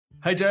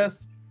Hey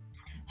Jess,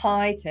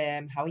 Hi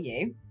Tim, how are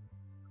you?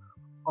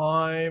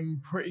 I'm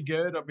pretty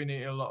good. I've been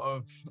eating a lot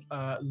of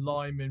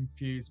lime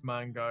infused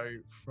mango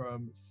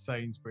from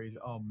Sainsbury's.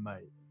 Oh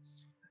mate,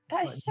 it's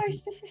That is like so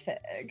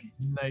specific.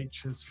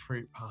 nature's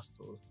fruit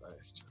pastels. Though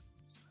it's just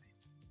insane.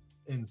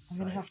 I'm gonna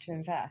Insane. have to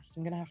invest.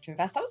 I'm gonna have to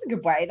invest. That was a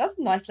good way. That's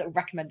a nice little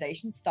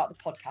recommendation to start the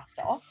podcast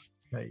off.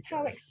 There you go.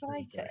 How There you go.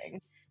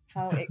 exciting.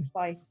 How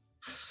exciting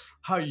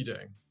How are you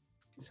doing?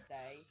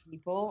 today,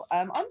 people.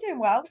 I'm doing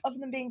well, other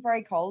than being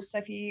very cold.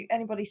 So if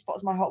anybody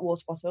spots my hot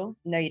water bottle,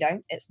 no you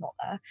don't, it's not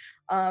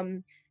there.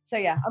 So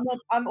yeah,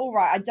 I'm all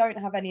right. I don't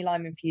have any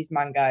lime infused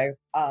mango,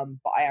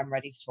 but I am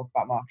ready to talk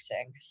about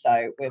marketing.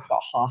 So we've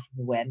got half of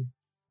a win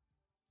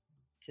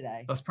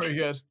today. That's pretty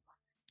good.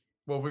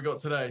 What have we got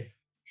today?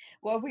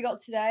 What have we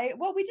got today?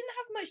 Well, we didn't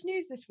have much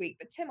news this week,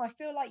 but Tim, I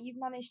feel like you've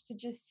managed to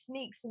just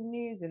sneak some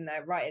news in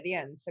there right at the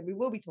end. So we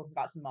will be talking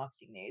about some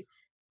marketing news.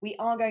 We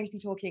are going to be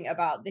talking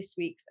about this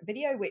week's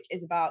video, which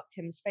is about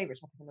Tim's favorite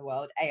topic in the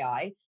world,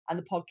 AI, and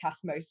the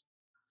podcast most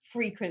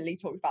frequently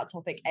talked about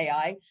topic,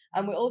 AI.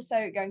 And we're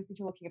also going to be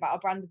talking about our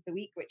brand of the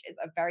week, which is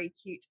a very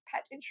cute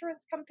pet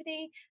insurance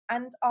company,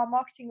 and our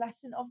marketing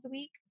lesson of the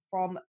week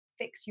from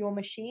Fix Your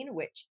Machine,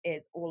 which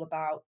is all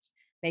about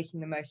making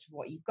the most of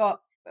what you've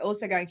got. We're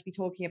also going to be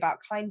talking about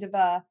kind of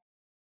a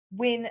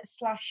win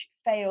slash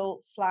fail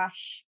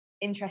slash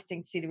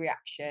interesting to see the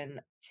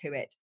reaction to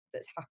it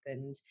that's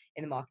happened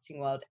in the marketing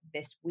world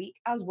this week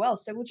as well.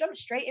 So we'll jump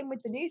straight in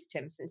with the news,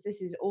 Tim, since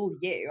this is all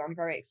you. I'm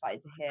very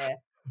excited to hear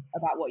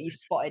about what you've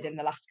spotted in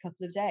the last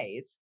couple of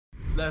days.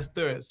 Let's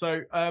do it.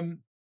 So, I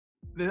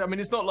mean,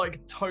 it's not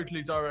like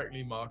totally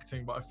directly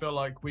marketing, but I feel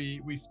like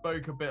we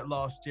spoke a bit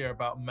last year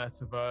about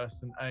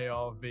metaverse and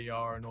AR,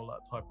 VR, and all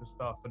that type of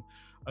stuff.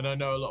 And I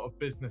know a lot of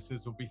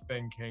businesses will be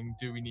thinking,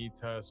 do we need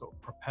to sort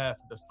of prepare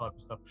for this type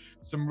of stuff?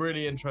 Some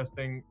really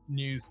interesting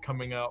news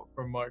coming out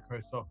from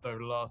Microsoft over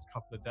the last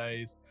couple of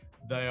days.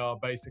 They are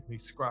basically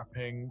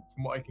scrapping,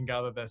 from what I can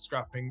gather, they're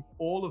scrapping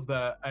all of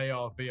their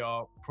AR,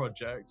 VR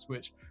projects,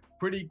 which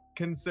pretty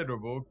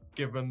considerable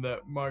given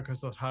that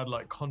Microsoft had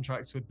like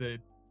contracts with the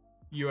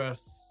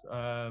US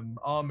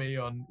Army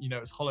on,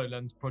 its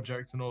HoloLens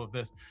projects and all of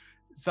this.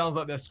 It sounds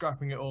like they're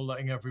scrapping it all,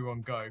 letting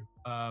everyone go,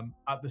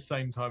 at the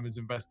same time as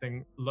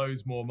investing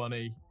loads more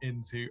money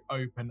into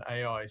open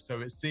AI.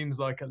 So it seems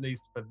like, at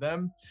least for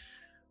them,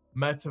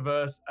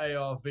 metaverse,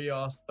 AR,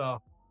 VR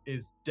stuff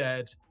is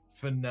dead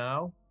for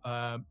now.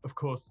 Of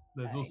course,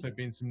 there's also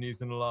been some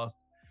news in the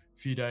last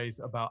few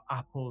days about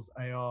Apple's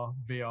AR,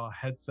 VR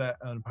headset,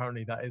 and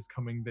apparently that is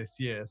coming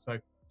this year. So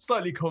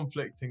slightly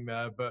conflicting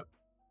there, but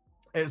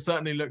it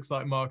certainly looks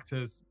like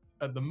marketers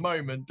at the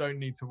moment don't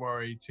need to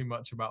worry too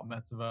much about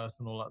metaverse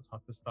and all that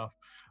type of stuff.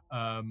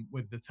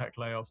 With the tech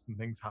layoffs and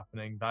things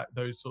happening, that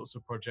those sorts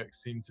of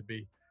projects seem to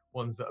be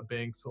ones that are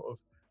being sort of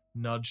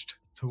nudged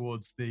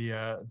towards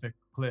the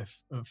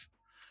cliff of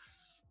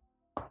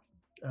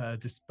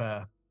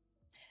despair.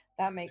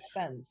 That makes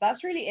sense.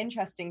 That's really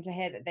interesting to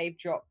hear that they've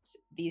dropped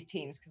these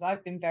teams, because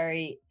I've been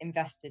very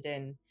invested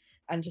in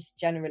and just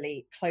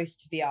generally close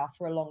to VR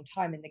for a long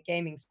time in the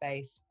gaming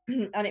space.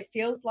 And it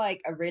feels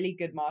like a really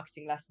good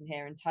marketing lesson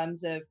here in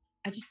terms of,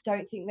 I just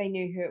don't think they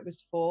knew who it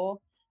was for.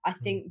 I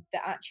think the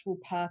actual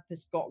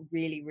purpose got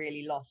really,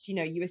 really lost. You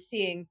know, you were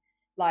seeing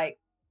like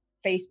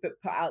Facebook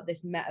put out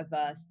this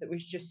metaverse that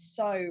was just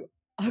so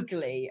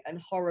ugly and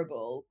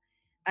horrible.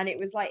 And it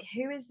was like,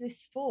 who is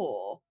this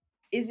for?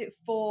 Is it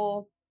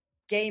for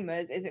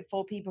gamers? Is it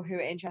for people who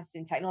are interested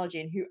in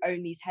technology and who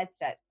own these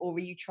headsets? Or were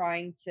you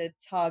trying to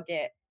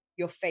target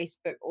your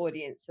Facebook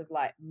audience of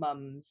like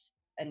mums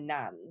and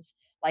nans?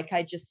 Like,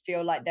 I just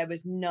feel like there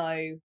was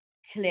no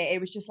clear, it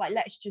was just like,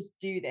 let's just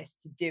do this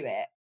to do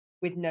it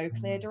with no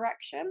clear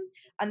direction.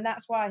 And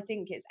that's why I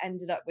think it's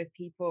ended up with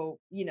people,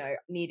 you know,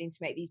 needing to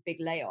make these big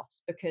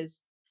layoffs,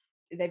 because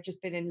they've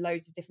just been in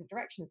loads of different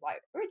directions.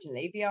 Like,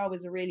 originally, VR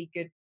was a really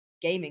good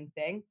gaming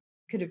thing,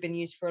 could have been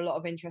used for a lot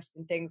of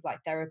interesting things like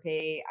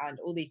therapy and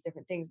all these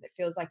different things. And it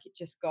feels like it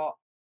just got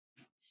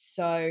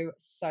so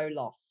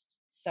lost,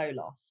 so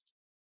lost.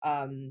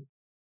 Um,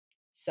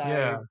 so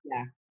Yeah,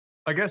 yeah,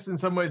 I guess in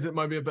some ways it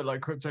might be a bit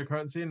like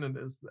cryptocurrency, and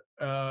it's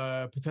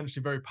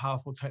potentially very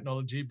powerful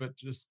technology, but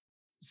just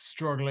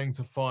struggling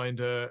to find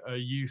a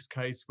use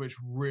case which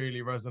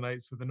really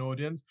resonates with an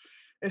audience.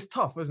 It's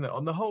tough, isn't it?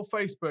 On the whole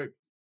Facebook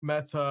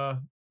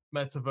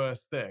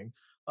metaverse thing,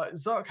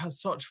 Zuck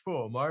has such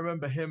form. I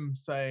remember him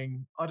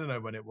saying, I don't know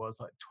when it was,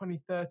 like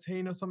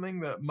 2013 or something,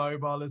 that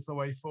mobile is the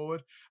way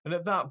forward. And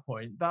at that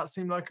point, that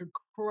seemed like a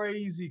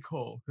crazy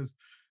call, because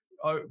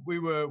we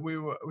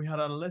had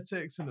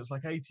analytics, and it was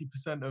like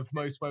 80% of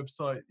most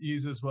website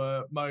users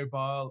were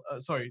mobile,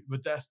 were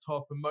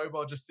desktop, and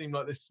mobile just seemed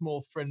like this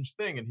small fringe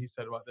thing. And he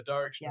said, right, the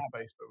direction yeah,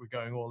 of Facebook, we're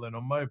going all in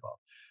on mobile.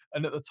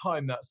 And at the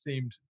time, that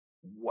seemed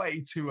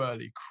way too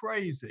early,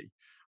 crazy.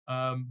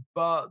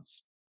 But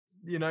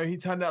he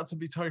turned out to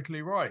be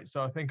totally right.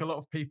 So I think a lot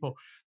of people,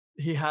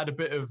 he had a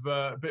bit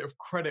of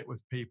credit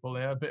with people.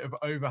 He had a bit of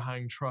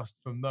overhang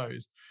trust from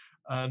those.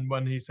 And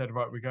when he said,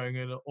 right, we're going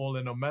in all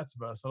in on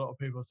metaverse, a lot of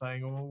people are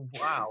saying, oh,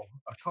 wow,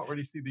 I can't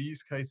really see the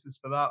use cases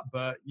for that.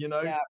 But,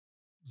 Yeah.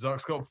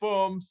 Zuck's got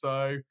form.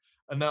 So,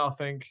 and now I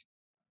think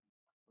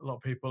a lot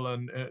of people,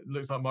 and it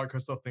looks like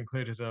Microsoft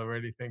included, are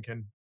really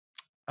thinking,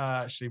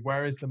 actually,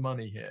 where is the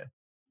money here?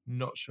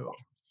 Not sure.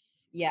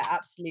 Yes. Yeah,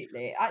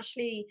 absolutely.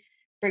 Actually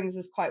brings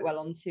us quite well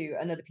onto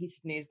another piece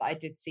of news that I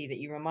did see that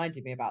you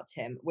reminded me about,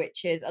 Tim,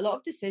 which is a lot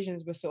of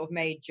decisions were sort of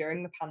made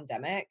during the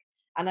pandemic.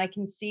 And I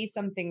can see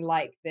something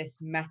like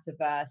this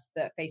metaverse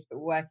that Facebook were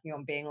working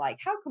on being like,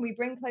 how can we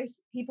bring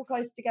people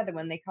close together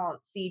when they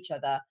can't see each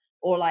other?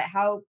 Or like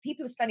how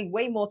people are spending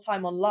way more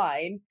time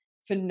online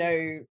for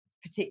no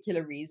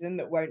particular reason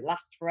that won't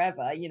last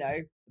forever,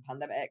 the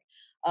pandemic.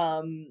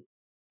 Um,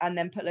 and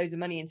then put loads of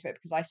money into it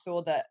because I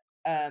saw that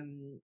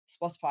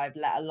Spotify have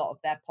let a lot of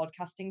their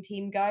podcasting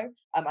team go.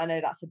 I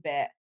know that's a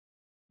bit,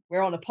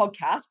 we're on a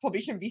podcast,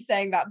 probably shouldn't be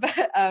saying that,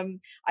 but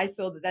I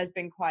saw that there's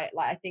been quite,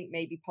 like, I think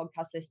maybe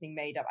podcast listening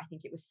made up, I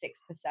think it was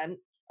 6%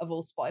 of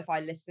all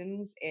Spotify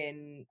listens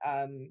in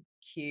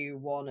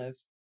Q1 of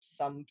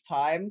some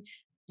time.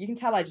 You can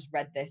tell I just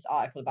read this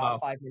article about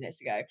Wow. 5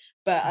 minutes ago,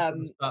 but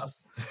The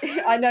stats.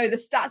 I know the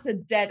stats are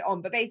dead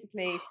on, but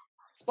basically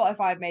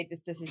Spotify made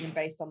this decision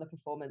based on the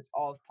performance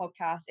of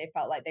podcasts. It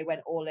felt like they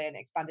went all in,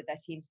 expanded their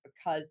teams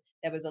because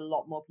there was a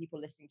lot more people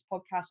listening to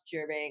podcasts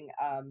during,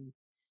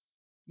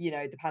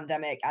 the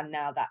pandemic, and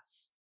now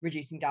that's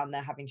reducing down.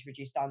 They're having to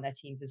reduce down their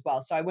teams as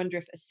well. So I wonder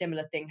if a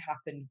similar thing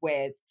happened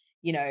with,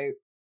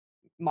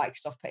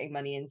 Microsoft putting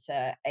money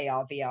into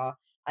AR, VR,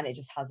 and it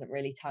just hasn't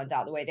really turned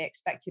out the way they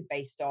expected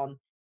based on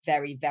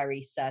very,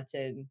 very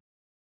certain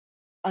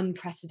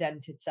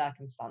unprecedented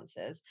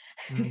circumstances.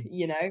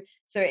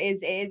 So it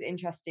is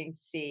interesting to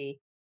see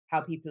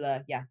how people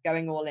are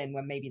going all in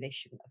when maybe they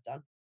shouldn't have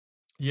done.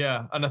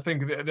 Yeah, and I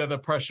think the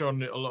pressure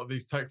on a lot of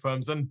these tech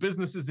firms and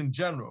businesses in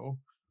general,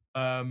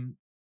 um,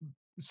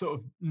 sort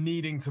of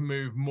needing to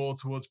move more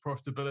towards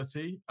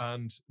profitability.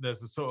 And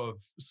there's a sort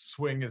of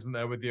swing, isn't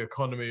there, with the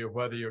economy of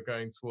whether you're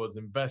going towards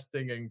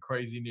investing in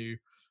crazy new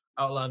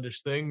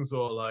outlandish things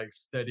or like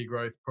steady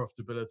growth,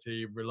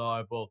 profitability,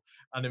 reliable,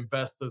 and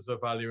investors are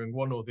valuing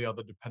one or the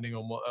other depending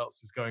on what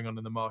else is going on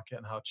in the market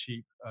and how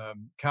cheap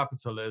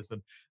capital is.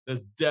 And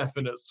there's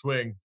definite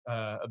swing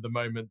at the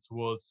moment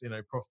towards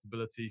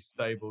profitability,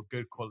 stable,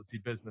 good quality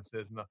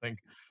businesses. And I think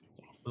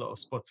a lot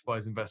Yes. of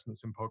Spotify's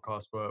investments in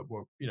podcasts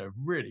were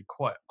really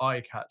quite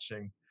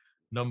eye-catching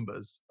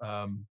numbers,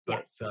 but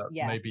Yes.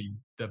 Yeah. maybe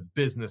the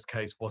business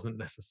case wasn't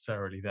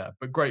necessarily there.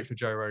 But great for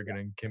Joe Rogan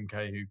and Kim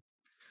K, who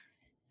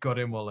got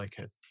in while they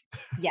could.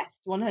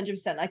 Yes,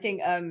 100%. I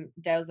think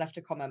Dale's left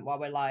a comment while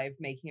we're live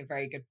making a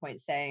very good point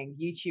saying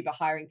YouTube are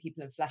hiring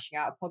people and fleshing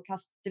out a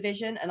podcast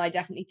division. And I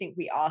definitely think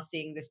we are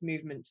seeing this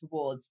movement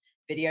towards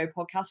video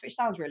podcasts, which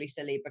sounds really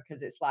silly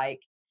because it's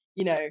like,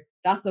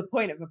 that's the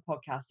point of a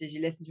podcast is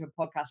you listen to a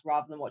podcast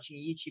rather than watching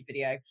a YouTube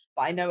video.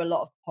 But I know a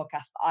lot of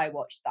podcasts that I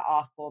watch that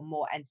are for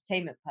more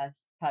entertainment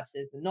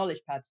purposes than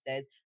knowledge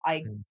purposes. I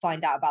Mm.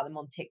 find out about them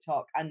on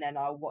TikTok and then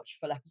I'll watch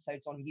full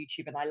episodes on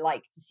YouTube. And I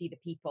like to see the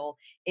people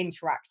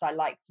interact. I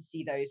like to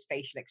see those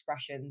facial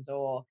expressions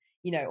or,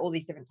 all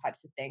these different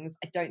types of things.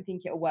 I don't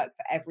think it'll work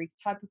for every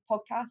type of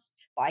podcast,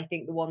 but I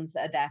think the ones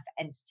that are there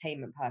for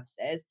entertainment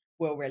purposes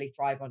will really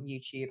thrive on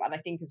YouTube. And I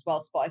think as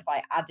well,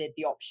 Spotify added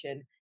the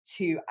option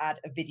to add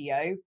a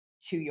video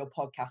to your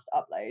podcast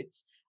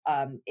uploads.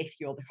 If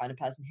you're the kind of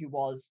person who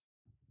was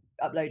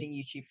uploading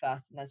YouTube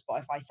first and then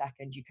Spotify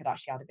second, you could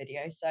actually add a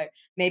video. So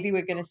maybe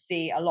we're going to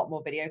see a lot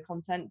more video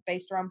content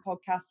based around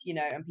podcasts,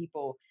 and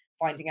people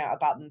finding out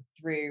about them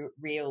through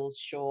Reels,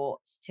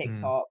 Shorts,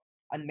 TikTok,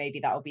 and maybe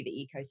that will be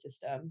the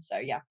ecosystem. So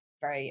yeah,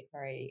 very,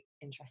 very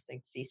interesting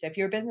to see. So if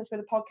you're a business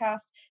with a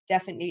podcast,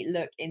 definitely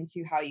look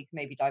into how you can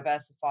maybe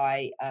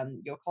diversify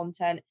your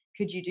content.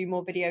 Could you do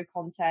more video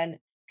content?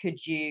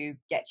 Could you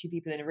get two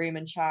people in a room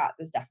and chat?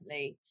 There's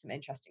definitely some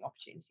interesting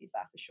opportunities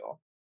there for sure.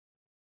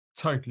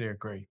 Totally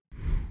agree.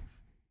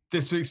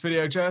 This week's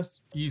video,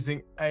 Jess,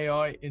 using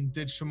AI in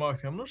digital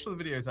marketing. I'm not sure the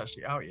video is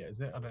actually out yet, is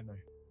it? I don't know.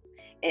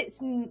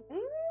 It's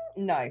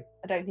no, I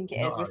don't think it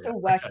is. Not We're out still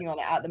yet. working on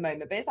it at the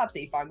moment, but it's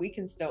absolutely fine. We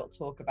can still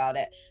talk about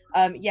it.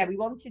 Yeah, we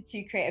wanted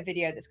to create a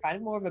video that's kind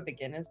of more of a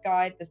beginner's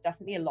guide. There's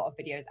definitely a lot of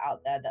videos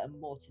out there that are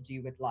more to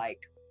do with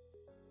like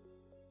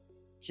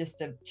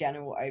just a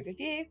general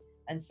overview.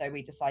 And so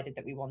we decided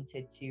that we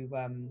wanted to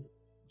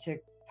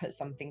put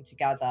something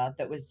together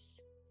that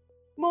was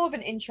more of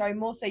an intro,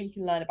 more so you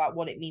can learn about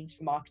what it means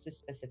for marketers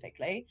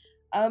specifically.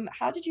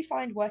 How did you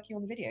find working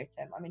on the video,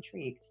 Tim? I'm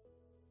intrigued.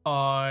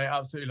 I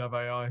absolutely love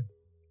AI.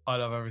 I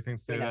love everything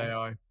to do We with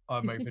know. AI.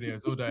 I make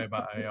videos all day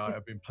about AI.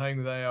 I've been playing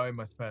with AI in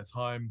my spare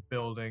time,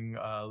 building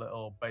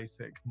little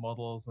basic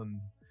models. And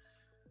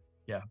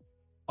yeah,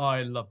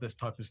 I love this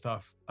type of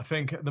stuff. I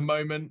think at the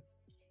moment,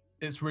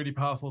 it's really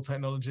powerful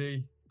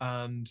technology.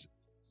 And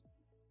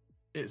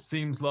it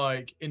seems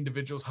like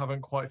individuals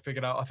haven't quite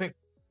figured out. I think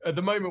at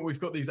the moment, we've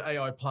got these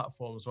AI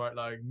platforms, right?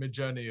 Like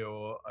Midjourney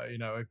or,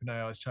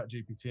 OpenAI's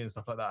ChatGPT and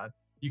stuff like that.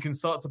 you can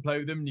start to play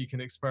with them and you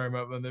can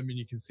experiment with them and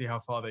you can see how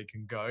far they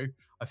can go.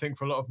 I think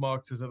for a lot of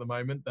marketers at the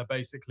moment, they're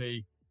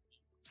basically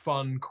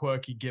fun,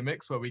 quirky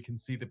gimmicks where we can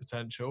see the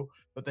potential,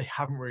 but they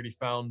haven't really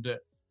found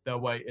their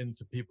way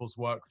into people's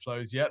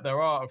workflows yet.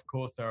 There are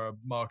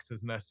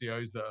marketers and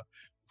SEOs that are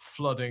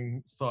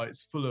flooding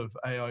sites full of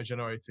AI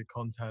generated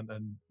content,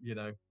 and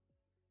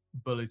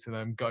bully to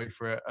them, go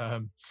for it.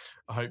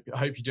 I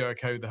hope you do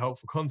okay with the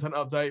helpful content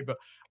update, but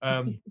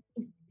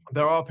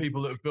there are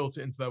people that have built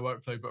it into their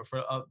workflow, but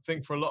I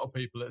think for a lot of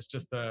people, it's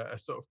just a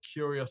sort of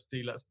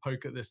curiosity. Let's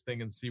poke at this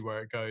thing and see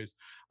where it goes.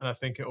 And I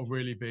think it will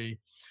really be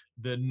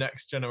the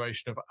next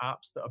generation of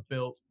apps that are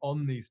built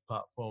on these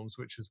platforms,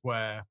 which is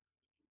where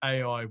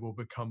AI will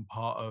become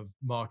part of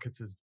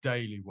marketers'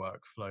 daily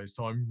workflow.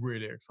 So I'm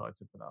really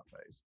excited for that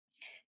phase.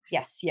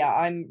 Yes, yeah,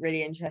 I'm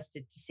really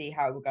interested to see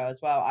how it will go as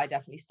well. I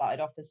definitely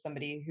started off as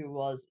somebody who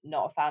was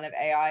not a fan of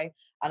AI,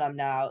 and I'm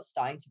now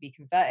starting to be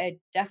converted.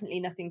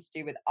 Definitely nothing to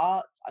do with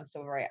art. I'm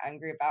still very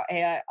angry about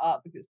AI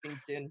art because it's been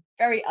done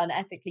very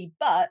unethically.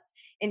 But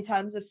in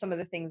terms of some of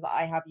the things that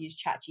I have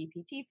used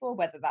ChatGPT for,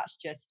 whether that's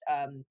just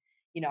I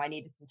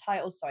needed some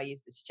titles, so I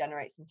used it to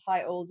generate some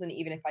titles. And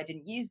even if I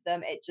didn't use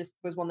them, it just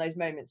was one of those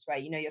moments where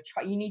you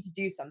need to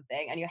do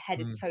something and your head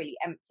is Mm, totally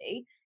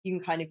empty. You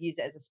can kind of use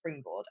it as a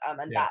springboard, and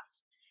yeah.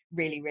 that's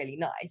really, really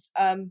nice.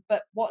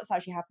 But what's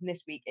actually happened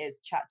this week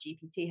is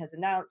ChatGPT has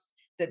announced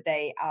that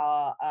they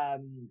are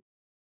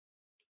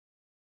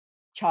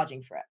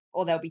charging for it,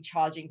 or they'll be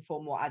charging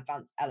for more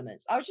advanced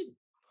elements. I was just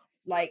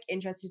like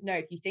interested to know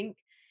if you think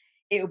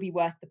it'll be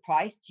worth the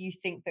price. Do you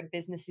think that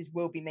businesses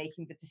will be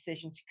making the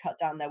decision to cut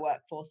down their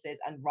workforces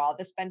and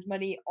rather spend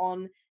money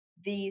on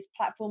these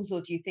platforms,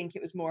 or do you think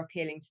it was more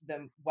appealing to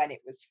them when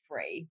it was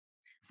free?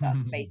 That's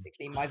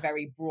basically my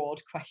very broad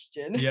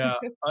question. Yeah,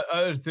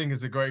 I think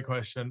it's a great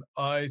question.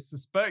 I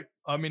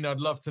mean, I'd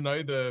love to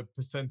know the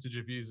percentage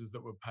of users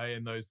that would pay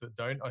and those that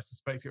don't. I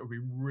suspect it would be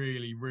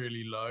really,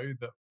 really low.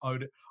 That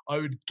I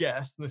would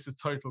guess, and this is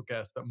total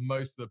guess, that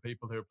most of the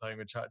people who are playing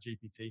with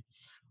ChatGPT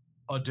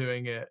are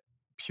doing it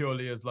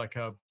purely as like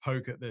a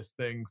poke at this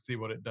thing, see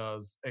what it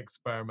does,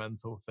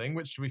 experimental thing,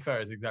 which to be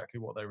fair is exactly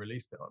what they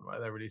released it on,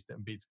 right? They released it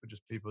in beta for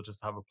just people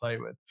just to have a play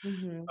with.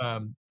 Hmm.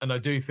 And I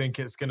do think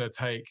it's going to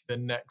take the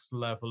next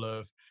level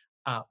of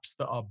apps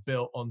that are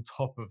built on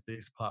top of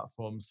these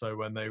platforms. So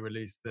when they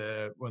release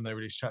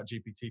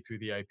ChatGPT through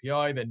the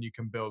API, then you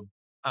can build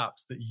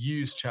apps that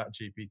use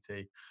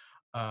ChatGPT,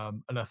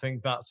 and I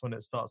think that's when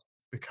it starts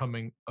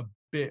becoming a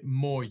bit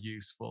more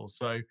useful.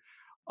 So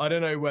I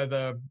don't know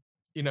whether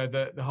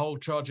the whole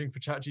charging for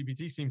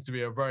ChatGPT seems to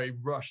be a very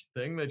rushed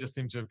thing. They just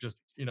seem to have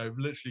just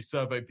literally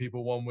surveyed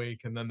people one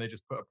week and then they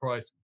just put a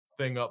price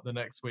thing up the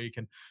next week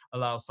and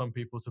allow some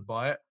people to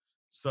buy it.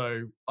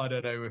 So I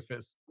don't know if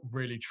it's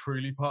really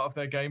truly part of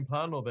their game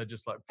plan or they're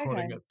just like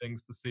prodding Okay. at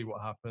things to see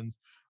what happens.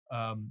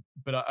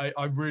 But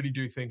I really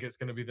do think it's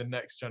going to be the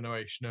next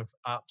generation of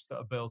apps that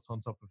are built on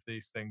top of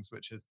these things,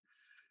 which is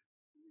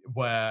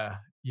where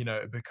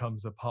it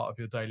becomes a part of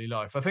your daily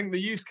life. I think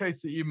the use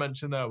case that you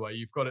mentioned there, where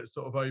you've got it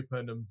sort of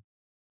open and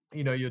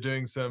you're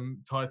doing some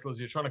titles,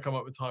 you're trying to come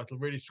up with title,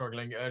 really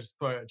struggling, just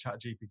throw it at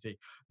Chat GPT.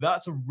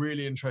 That's a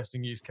really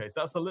interesting use case.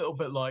 That's a little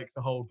bit like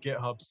the whole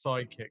GitHub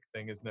sidekick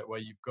thing, isn't it? Where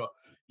you've got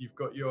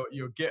your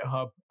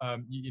GitHub,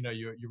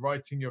 you're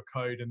writing your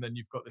code, and then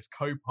you've got this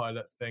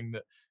Copilot thing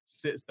that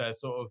sits there,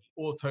 sort of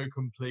auto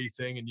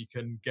completing, and you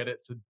can get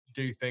it to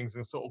do things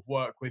and sort of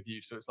work with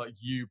you. So it's like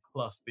you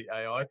plus the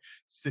AI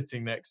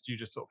sitting next to you,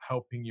 just sort of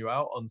helping you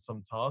out on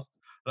some tasks.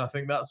 And I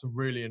think that's a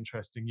really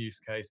interesting use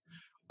case.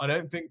 I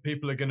don't think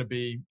people are going to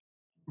be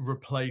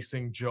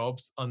replacing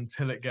jobs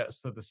until it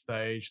gets to the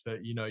stage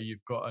that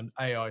you've got an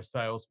AI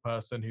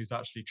salesperson who's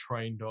actually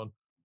trained on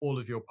all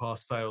of your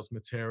past sales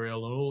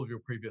material and all of your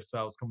previous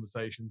sales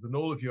conversations and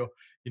all of your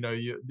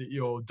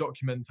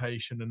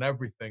documentation and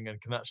everything,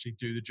 and can actually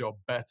do the job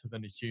better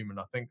than a human.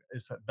 I think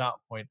it's at that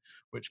point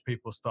which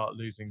people start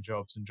losing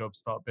jobs and jobs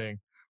start being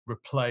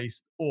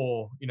replaced,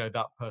 or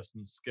that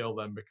person's skill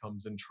then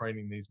becomes in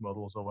training these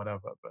models or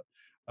whatever. But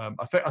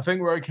I think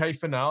we're okay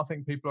for now. I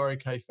think people are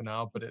okay for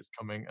now, but it's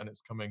coming, and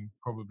it's coming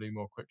probably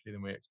more quickly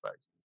than we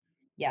expect.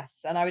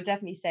 Yes, and I would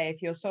definitely say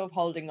if you're sort of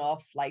holding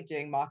off like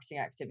doing marketing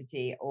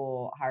activity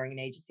or hiring an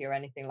agency or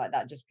anything like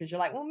that, just because you're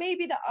like, well,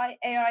 maybe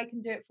AI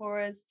can do it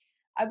for us.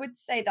 I would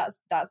say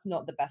that's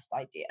not the best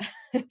idea.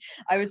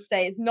 I would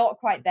say it's not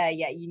quite there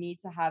yet. You need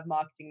to have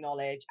marketing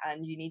knowledge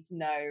and you need to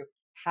know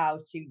how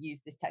to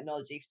use this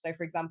technology. So,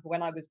 for example,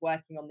 when I was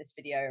working on this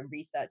video and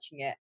researching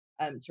it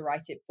to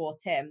write it for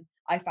Tim,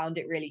 I found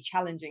it really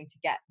challenging to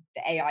get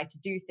the AI to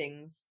do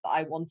things that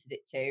I wanted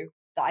it to,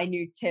 that I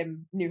knew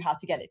Tim knew how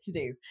to get it to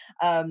do.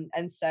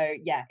 And so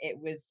yeah, it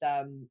was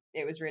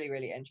really,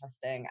 really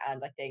interesting.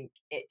 And I think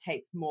it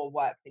takes more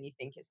work than you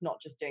think. It's not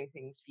just doing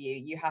things for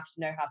you. You have to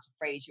know how to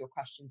phrase your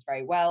questions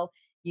very well.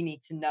 You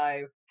need to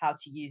know how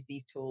to use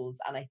these tools.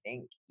 And I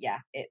think, yeah,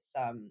 it's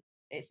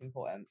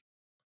important.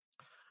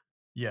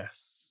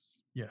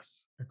 Yes,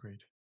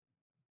 agreed.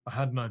 I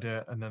had an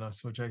idea, and then I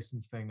saw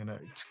Jason's thing, and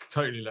it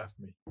totally left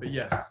me. But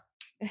yes,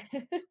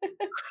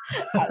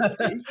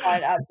 Absolutely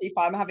fine, absolutely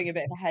fine. I'm having a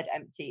bit of a head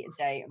empty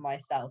day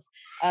myself.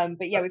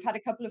 But yeah, we've had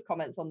a couple of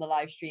comments on the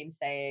live stream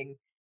saying,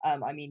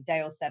 I mean,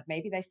 Dale said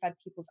maybe they fed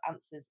people's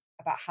answers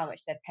about how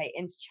much they'd pay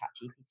into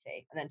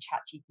ChatGPT, and then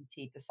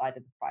ChatGPT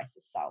decided the price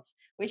itself,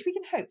 which we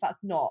can hope that's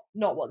not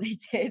what they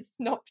did. It's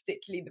not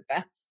particularly the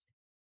best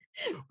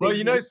Well,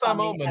 business Sam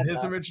planning Altman,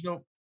 his ever.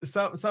 original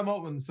Sam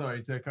Altman,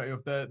 sorry to cut you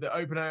off. The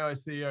OpenAI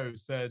CEO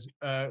said,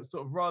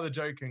 sort of rather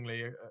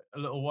jokingly, a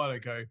little while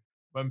ago,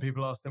 when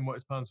people asked him what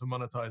his plans for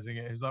monetizing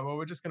it, he was like, "Well,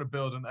 we're just going to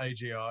build an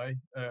AGI,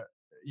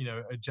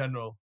 a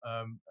general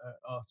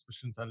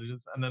artificial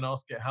intelligence, and then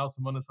ask it how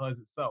to monetize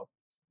itself."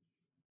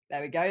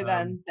 There we go Um,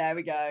 then. There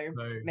we go.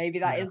 so Maybe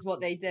that yeah, is what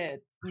they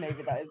did.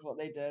 Maybe that is what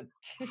they did.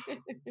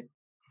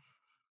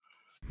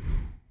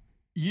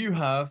 you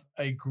have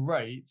a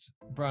great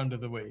brand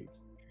of the week,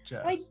 I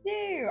Jess.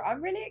 do.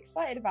 I'm really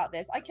excited about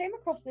this. I came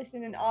across this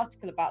in an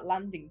article about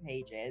landing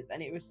pages,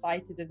 and it was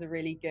cited as a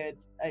really good,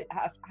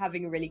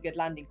 having a really good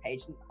landing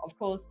page. And of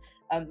course,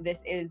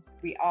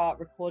 we are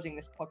recording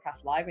this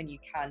podcast live, and you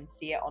can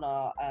see it on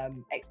our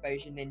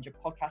Exposure Ninja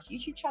podcast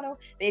YouTube channel.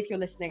 But if you're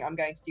listening, I'm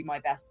going to do my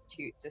best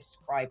to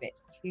describe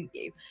it to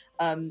you.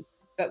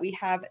 But we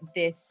have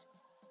this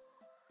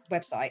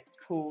website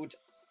called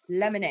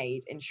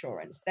Lemonade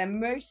Insurance. They're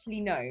mostly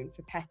known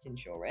for pet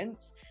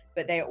insurance,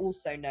 but they are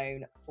also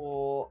known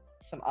for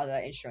some other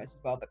insurance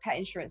as well. But pet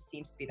insurance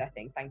seems to be their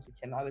thing. Thank you,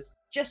 Tim. I was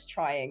just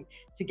trying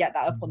to get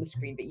that up on the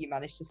screen, but you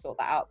managed to sort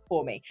that out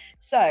for me.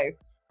 So,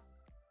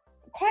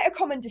 quite a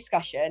common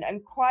discussion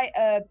and quite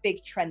a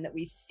big trend that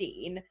we've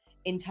seen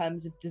in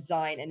terms of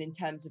design and in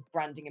terms of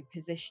branding and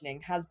positioning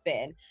has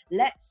been,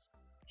 let's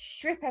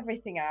strip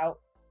everything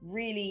out,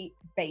 really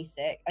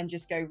basic, and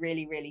just go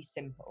really, really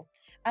simple.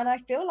 And I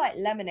feel like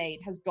Lemonade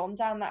has gone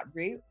down that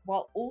route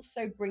while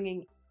also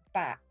bringing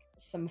back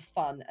some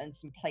fun and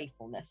some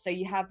playfulness. So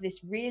you have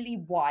this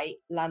really white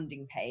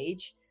landing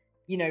page,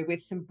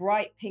 with some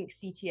bright pink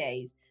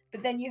CTAs,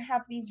 but then you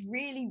have these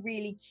really,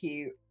 really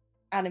cute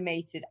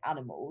animated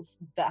animals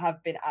that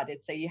have been added.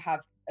 So you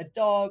have a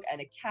dog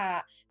and a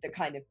cat that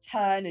kind of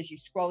turn as you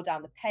scroll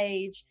down the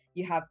page.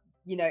 You have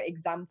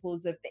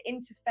examples of the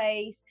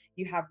interface.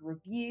 You have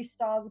review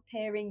stars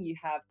appearing. You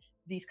have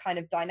these kind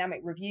of dynamic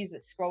reviews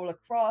that scroll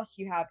across.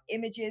 You have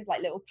images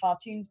like little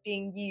cartoons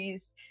being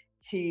used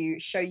to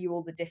show you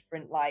all the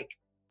different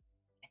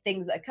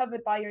things that are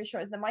covered by your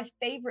insurance. Then my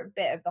favorite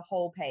bit of the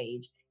whole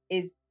page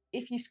is,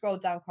 if you scroll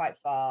down quite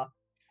far,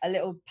 a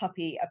little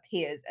puppy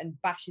appears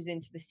and bashes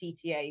into the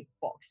CTA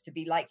box to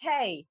be like,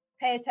 hey,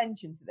 pay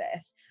attention to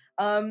this.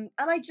 And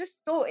I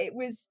just thought it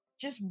was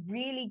just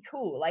really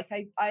cool.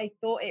 I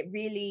thought it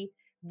really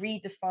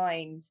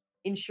redefined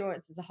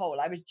insurance as a whole.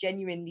 I was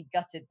genuinely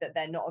gutted that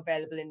they're not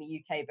available in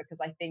the UK,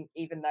 because I think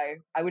even though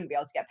I wouldn't be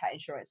able to get pet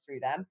insurance through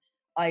them,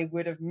 I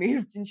would have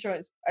moved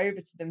insurance over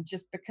to them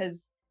just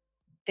because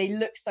they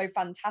look so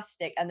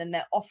fantastic, and then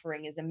their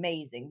offering is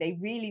amazing. They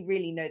really,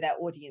 really know their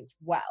audience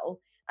well.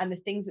 And the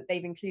things that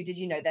they've included,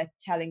 they're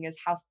telling us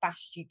how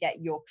fast you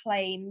get your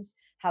claims,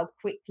 how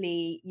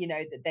quickly,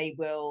 that they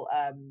will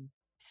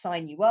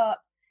sign you up.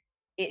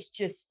 It's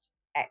just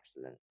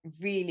excellent.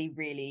 Really,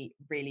 really,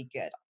 really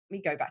good. Let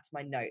me go back to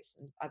my notes,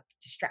 and I'm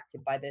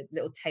distracted by the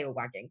little tail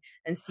wagging,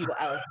 and see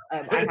what else I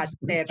had It's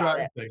to say about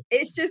it. distracting.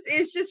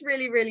 It's just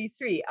really, really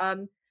sweet.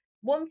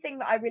 One thing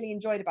that I really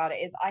enjoyed about it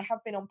is, I have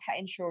been on pet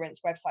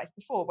insurance websites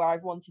before where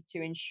I've wanted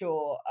to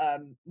insure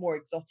more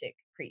exotic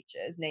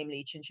creatures,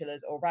 namely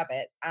chinchillas or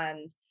rabbits,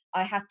 and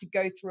I have to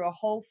go through a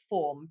whole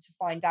form to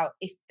find out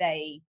if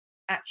they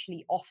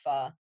actually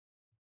offer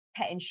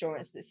pet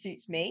insurance that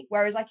suits me.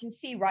 Whereas I can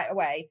see right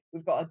away,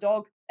 we've got a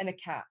dog and a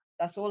cat.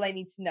 That's all I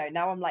need to know.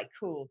 Now I'm like,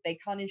 cool, they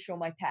can't insure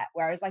my pet.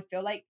 Whereas I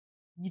feel like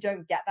you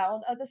don't get that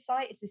on other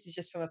sites. This is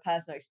just from a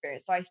personal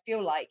experience. So I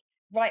feel like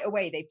right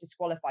away they've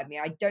disqualified me.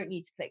 I don't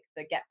need to click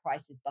the get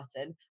prices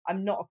button.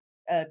 I'm not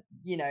a,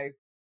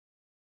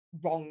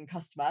 wrong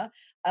customer.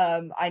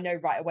 I know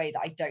right away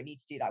that I don't need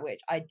to do that,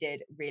 which I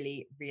did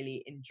really,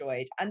 really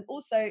enjoyed. And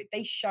also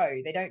they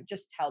don't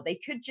just tell. They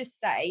could just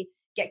say,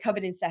 get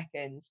covered in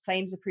seconds,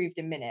 claims approved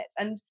in minutes.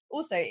 And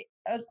also,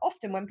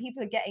 often when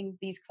people are getting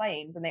these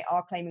claims and they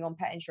are claiming on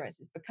pet insurance,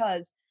 it's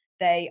because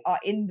they are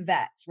in the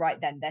vets right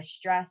then. They're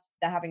stressed,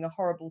 they're having a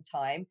horrible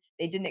time,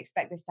 they didn't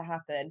expect this to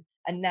happen,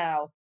 and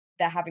now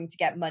they're having to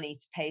get money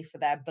to pay for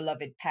their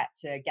beloved pet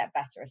to get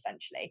better,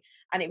 essentially.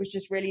 And it was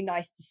just really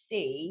nice to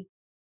see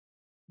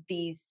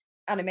these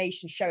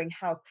animations showing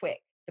how quick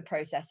the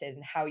process is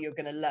and how you're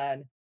going to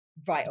learn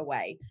right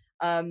away.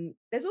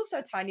 There's also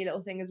a tiny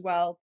little thing as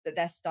well, that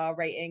their star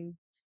rating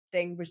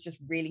thing was just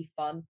really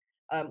fun.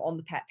 On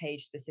the pet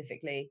page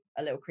specifically,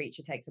 a little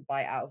creature takes a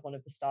bite out of one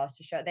of the stars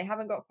to show they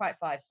haven't got quite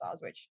 5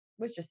 stars, which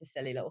was just a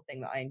silly little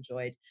thing that I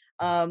enjoyed.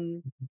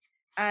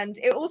 And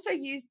it also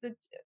used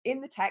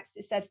in the text,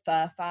 it said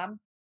fur fam,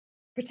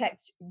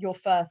 protect your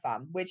fur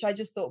fam, which I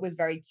just thought was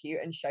very cute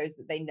and shows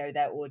that they know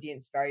their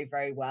audience very,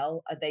 very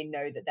well. They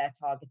know that they're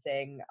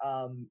targeting,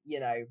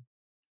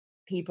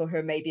 people who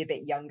are maybe a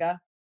bit younger.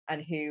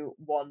 and who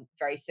want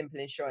very simple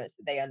insurance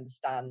that they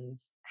understand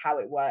how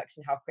it works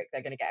and how quick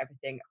they're going to get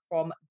everything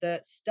from the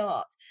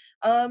start.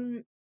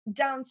 Um,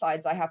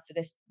 Downsides I have for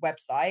this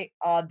website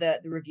are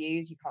the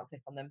reviews. You can't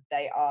click on them.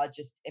 They are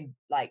just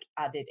like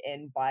added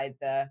in by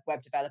the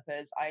web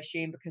developers, I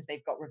assume, because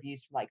they've got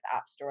reviews from like the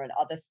App Store and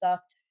other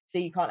stuff. So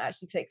you can't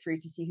actually click through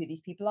to see who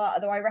these people are.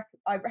 Although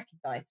I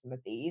recognize some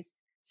of these.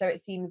 So it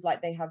seems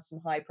like they have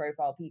some high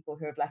profile people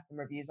who have left them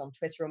reviews on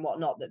Twitter and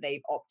whatnot that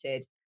they've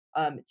opted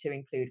to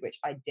include, which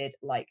I did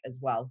like as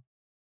well.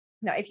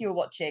 Now, if you were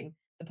watching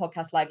the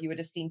podcast live, you would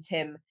have seen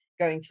Tim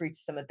going through to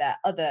some of their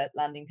other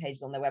landing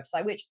pages on their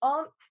website, which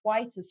aren't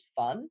quite as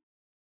fun,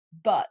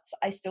 but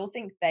I still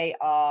think they're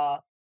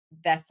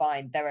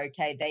fine. They're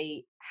okay.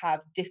 They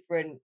have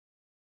different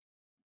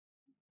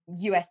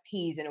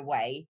USPs in a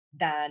way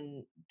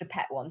than the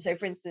pet one. So,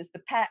 for instance, the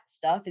pet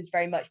stuff is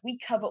very much we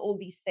cover all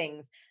these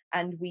things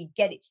and we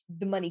get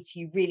the money to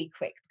you really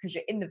quick because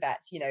you're in the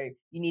vets, you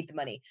need the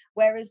money.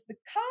 Whereas the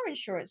car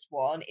insurance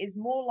one is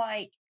more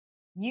like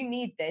you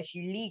need this,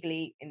 you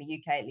legally, in the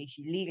UK at least,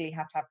 you legally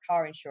have to have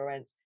car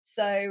insurance.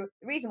 So,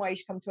 the reason why you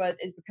should come to us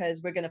is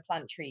because we're going to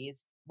plant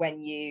trees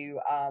when you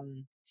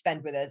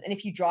spend with us. And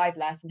if you drive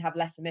less and have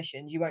less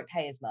emissions, you won't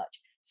pay as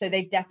much. So,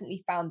 they've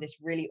definitely found this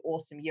really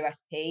awesome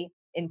USP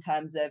in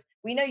terms of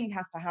we know you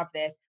have to have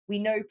this. We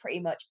know pretty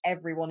much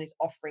everyone is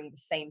offering the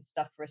same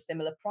stuff for a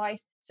similar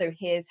price. So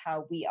here's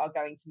how we are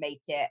going to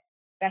make it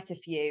better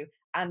for you.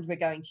 And we're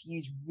going to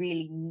use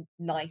really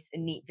nice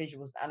and neat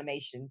visuals and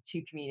animation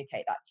to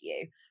communicate that to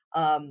you.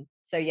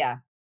 So yeah,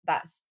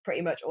 that's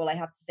pretty much all I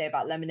have to say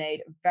about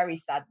Lemonade. Very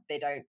sad they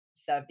don't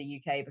serve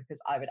the UK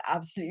because I would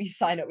absolutely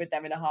sign up with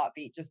them in a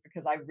heartbeat just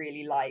because I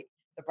really like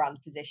the brand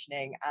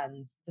positioning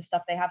and the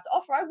stuff they have to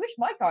offer. I wish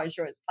my car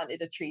insurance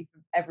planted a tree for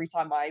every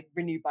time I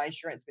renewed my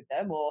insurance with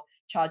them or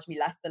charged me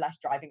less the less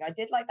driving I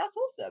did. Like, that's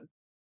awesome.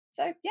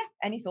 So yeah,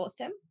 any thoughts,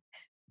 Tim?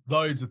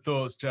 Loads of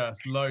thoughts,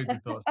 Jess. Loads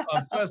of thoughts.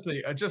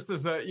 Firstly, just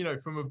as a,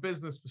 from a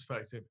business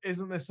perspective,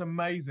 isn't this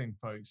amazing,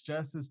 folks?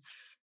 Jess is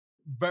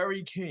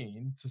very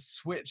keen to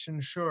switch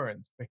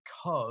insurance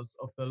because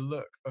of the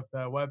look of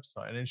their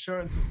website. And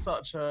insurance is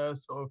such a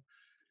sort of,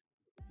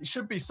 it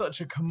should be such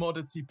a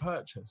commodity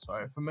purchase,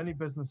 right? For many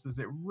businesses,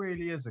 it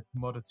really is a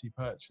commodity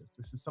purchase.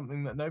 This is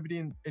something that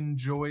nobody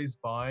enjoys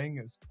buying.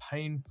 It's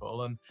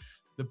painful. And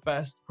the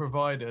best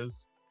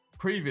providers,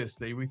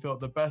 previously, we thought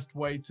the best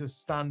way to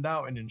stand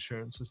out in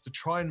insurance was to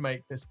try and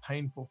make this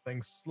painful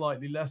thing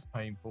slightly less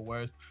painful.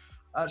 Whereas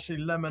actually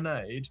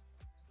Lemonade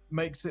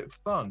makes it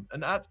fun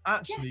and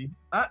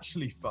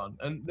actually fun.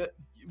 And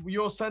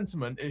your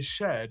sentiment is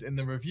shared in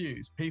the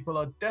reviews. People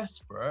are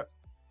desperate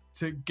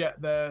to get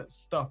their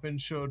stuff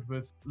insured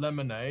with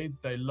Lemonade.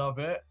 They love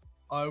it.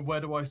 Where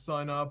do I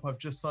sign up? I've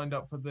just signed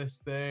up for this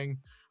thing.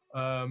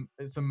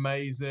 It's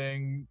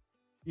amazing.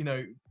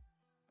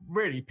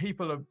 Really,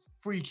 people are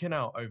freaking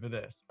out over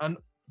this. And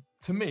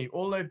to me,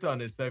 all they've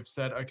done is they've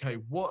said, okay,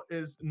 what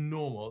is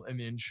normal in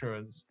the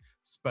insurance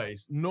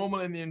space? Normal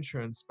in the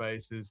insurance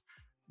space is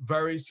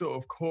very sort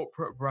of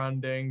corporate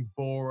branding,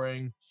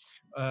 boring,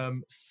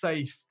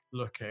 safe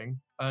looking,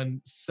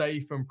 and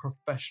safe and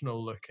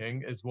professional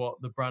looking is what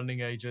the branding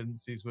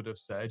agencies would have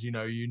said. You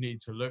need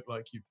to look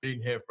like you've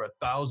been here for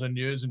 1,000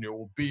 years and you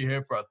will be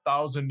here for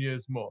 1,000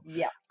 years more.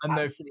 Yeah, and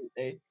absolutely.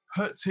 They've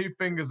put two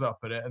fingers up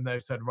at it and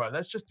they've said, right,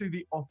 let's just do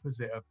the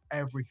opposite of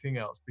everything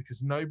else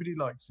because nobody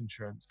likes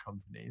insurance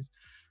companies.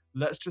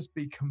 Let's just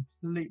be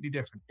completely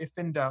different. If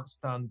in doubt,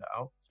 stand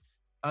out.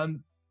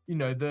 And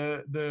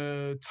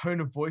the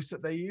tone of voice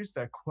that they use,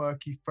 their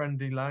quirky,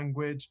 friendly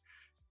language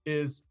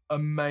is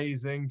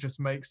amazing, just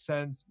makes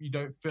sense. You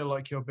don't feel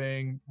like you're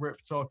being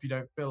ripped off. You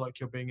don't feel like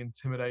you're being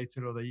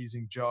intimidated or they're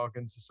using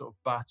jargon to sort of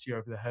batter you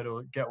over the head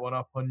or get one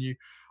up on you.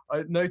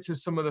 I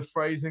noticed some of the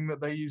phrasing that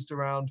they used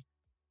around,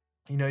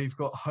 you've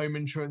got home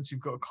insurance,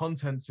 you've got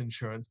contents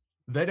insurance.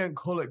 They don't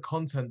call it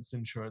contents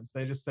insurance.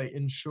 They just say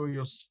insure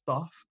your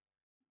stuff.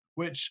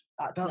 Which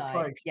that's nice.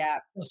 like, yeah,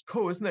 that's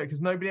cool, isn't it?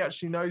 Because nobody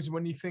actually knows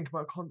when you think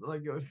about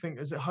like you think,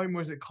 is it home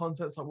or is it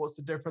contents? Like, what's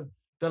the difference?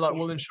 They're like,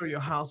 we'll insure your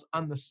house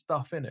and the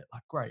stuff in it.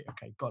 Like, great,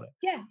 okay, got it.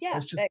 Yeah,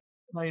 it's just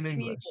plain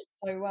English.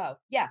 So well.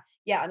 Yeah,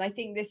 and I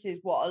think this is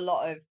what a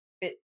lot of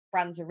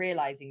brands are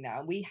realizing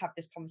now. We have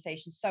this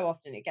conversation so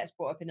often; it gets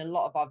brought up in a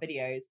lot of our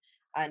videos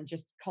and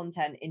just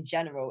content in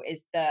general.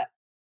 Is that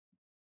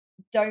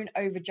don't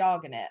over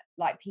jargon it.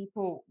 Like,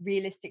 people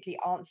realistically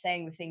aren't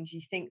saying the things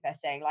you think they're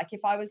saying. Like,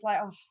 if I was like,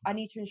 oh, I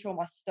need to insure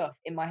my stuff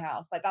in my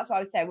house, like that's what I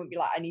would say. I wouldn't be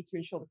like, I need to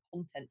insure the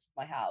contents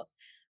of my house.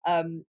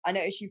 I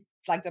noticed you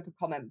flagged up a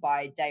comment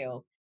by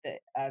Dale that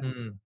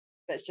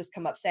that's just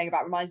come up saying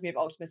about reminds me of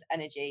Optimus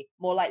Energy,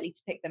 more likely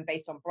to pick them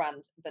based on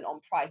brand than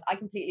on price. I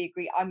completely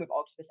agree. I'm with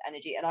Optimus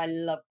Energy and I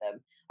love them.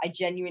 I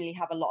genuinely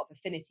have a lot of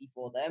affinity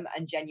for them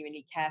and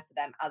genuinely care for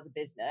them as a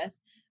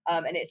business.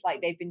 And it's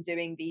like they've been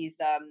doing these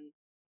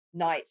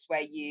nights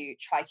where you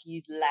try to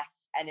use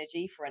less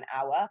energy for an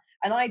hour.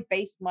 And I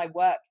based my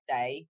work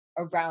day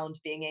around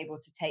being able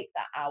to take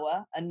that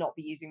hour and not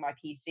be using my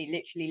PC,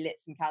 literally lit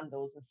some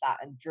candles and sat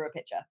and drew a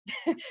picture,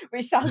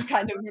 which sounds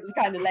kind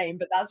of lame,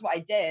 but that's what I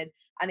did.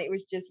 And it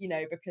was just,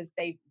 because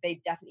they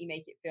definitely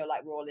make it feel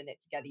like we're all in it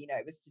together.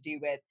 It was to do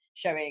with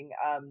showing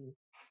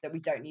that we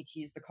don't need to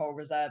use the coal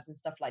reserves and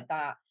stuff like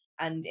that.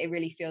 And it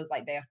really feels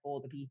like they are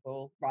for the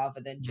people rather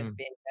than just Mm.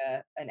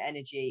 being an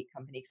energy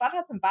company. Because I've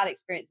had some bad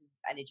experiences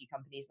with energy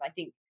companies, and I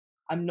think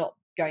I'm not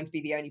going to be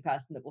the only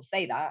person that will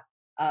say that.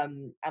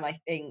 And I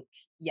think,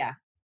 yeah,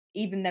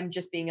 even them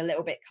just being a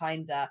little bit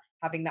kinder,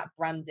 having that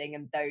branding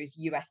and those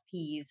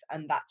USPs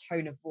and that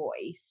tone of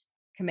voice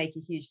can make a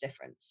huge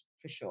difference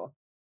for sure.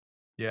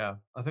 Yeah,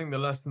 I think the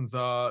lessons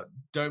are,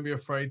 don't be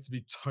afraid to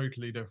be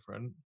totally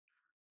different.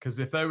 Because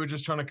if they were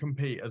just trying to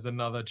compete as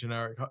another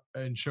generic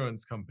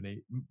insurance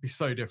company, it'd be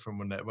so different,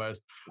 wouldn't it?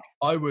 Whereas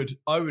I would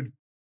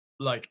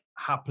like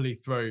happily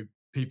throw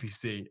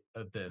PPC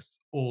at this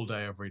all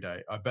day, every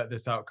day. I bet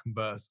this out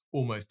converts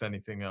almost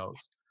anything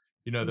else.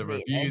 The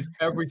Completely. reviews,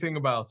 everything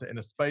about it in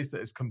a space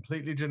that is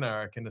completely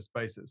generic, in a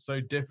space that's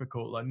so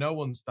difficult. Like no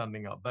one's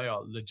standing up. They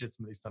are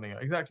legitimately standing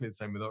up. Exactly the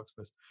same with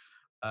Octopus.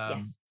 Um,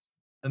 Yes.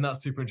 and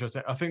that's super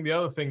interesting. I think the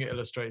other thing it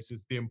illustrates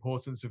is the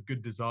importance of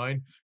good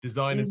design.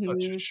 Design is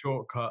such a Hmm.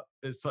 shortcut.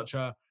 It's such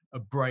a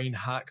brain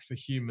hack for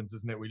humans,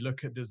 isn't it? We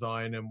look at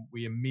design and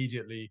we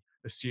immediately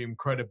assume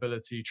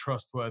credibility,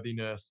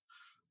 trustworthiness.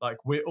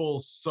 Like we're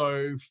all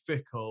so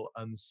fickle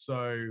and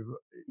so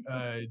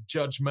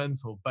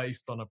judgmental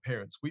based on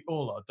appearance. We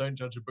all are. Don't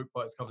judge a book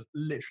by its covers.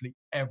 Literally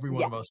every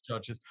one Yeah, of us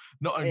judges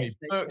not only it's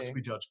so books, true.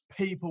 we judge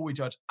people, we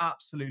judge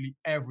absolutely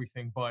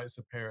everything by its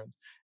appearance,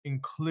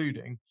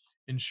 including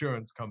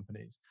insurance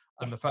companies.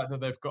 And the fact Yes. that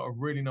they've got a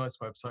really nice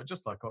website,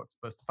 just like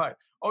Octopus, the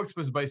fact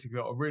Octopus has basically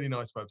got a really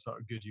nice website,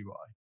 a good UI,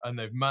 and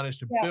they've managed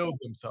to Yeah. build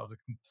themselves a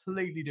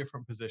completely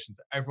different position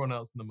to everyone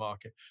else in the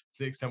market, to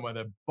the extent where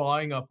they're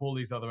buying up all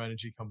these other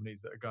energy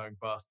companies that are going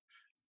bust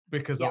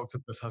because Yeah.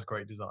 Octopus has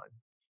great design.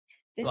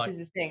 This Like, is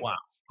the thing. wow,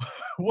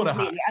 what a hack.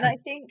 Completely. And I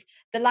think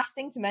the last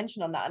thing to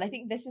mention on that, and I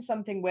think this is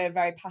something we're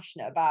very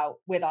passionate about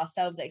with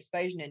ourselves at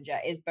Exposure Ninja,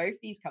 is both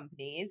these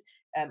companies,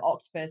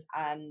 Octopus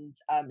and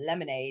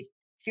Lemonade,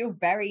 feel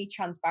very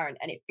transparent.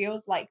 And it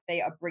feels like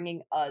they are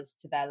bringing us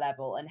to their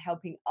level and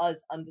helping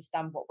us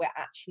understand what we're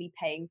actually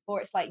paying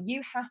for. It's like,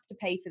 you have to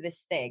pay for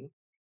this thing.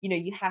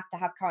 You have to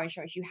have car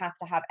insurance, you have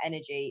to have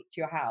energy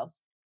to your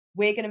house.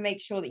 We're going to make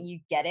sure that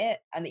you get it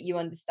and that you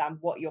understand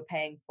what you're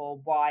paying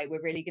for, why.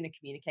 We're really going to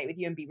communicate with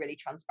you and be really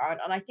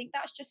transparent. And I think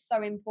that's just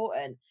so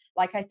important.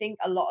 Like, I think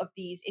a lot of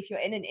these, if you're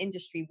in an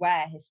industry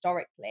where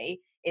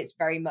historically it's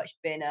very much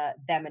been a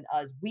them and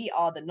us, we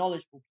are the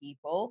knowledgeable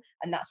people,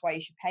 and that's why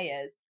you should pay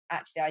us.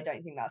 Actually, I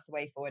don't think that's the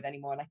way forward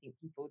anymore. And I think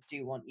people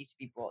do want you to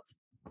be brought,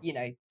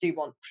 do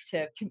want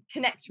to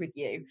connect with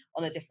you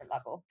on a different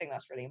level. I think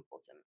that's really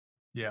important.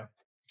 Yeah,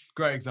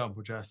 great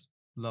example, Jess.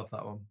 Love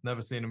that one.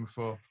 Never seen them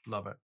before.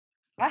 Love it.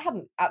 I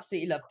haven't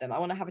absolutely loved them. I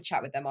want to have a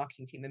chat with their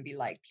marketing team and be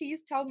like,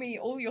 please tell me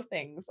all your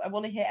things. I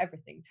want to hear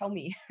everything. Tell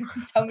me,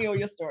 tell me all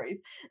your stories.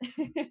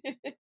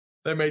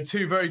 They made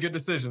two very good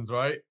decisions,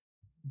 right?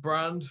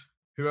 Brand,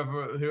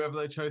 whoever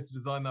they chose to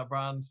design that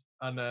brand,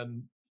 and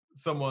then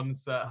someone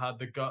had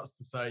the guts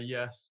to say,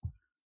 yes,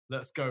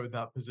 let's go with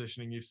that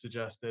positioning you've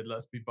suggested.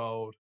 Let's be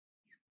bold.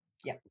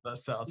 Yeah,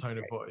 Let's set our it's tone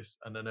of great. voice,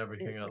 and then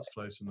everything It's else good.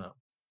 flows from that.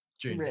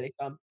 Genius. Really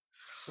fun.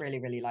 Really,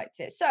 really liked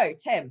it. So,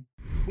 Tim,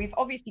 we've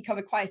obviously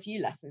covered quite a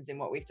few lessons in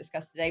what we've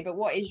discussed today, but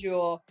what is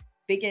your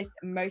biggest,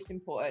 most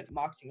important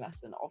marketing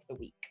lesson of the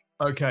week?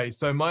 Okay,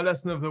 so my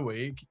lesson of the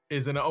week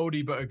is an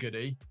oldie but a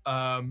goodie,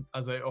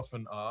 as they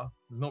often are.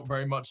 There's not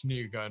very much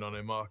new going on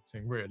in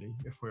marketing, really,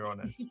 if we're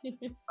honest.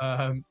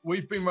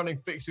 We've been running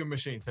Fix Your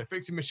Machine. So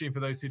Fix Your Machine,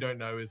 for those who don't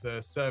know, is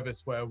a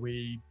service where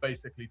we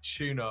basically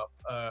tune up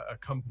a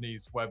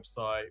company's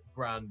website,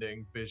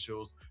 branding,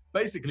 visuals,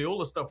 basically all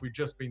the stuff we've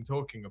just been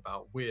talking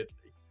about,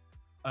 weirdly.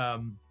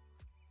 And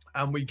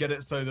we get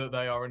it so that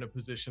they are in a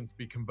position to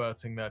be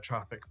converting their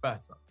traffic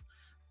better,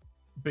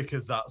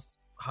 because that's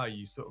how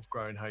you sort of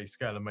grow and how you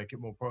scale and make it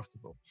more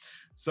profitable.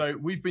 So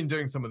we've been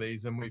doing some of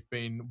these, and we've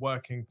been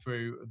working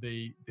through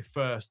the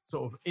first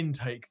sort of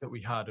intake that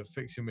we had of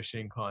Fix Your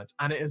Machine clients,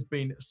 and it has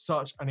been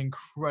such an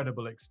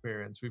incredible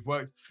experience. We've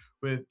worked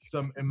with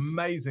some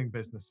amazing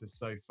businesses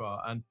so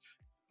far, and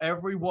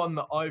everyone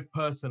that I've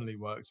personally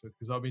worked with,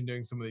 because I've been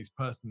doing some of these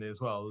personally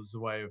as well, as a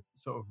way of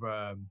sort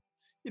of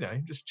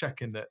just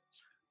checking that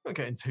I'm not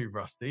getting too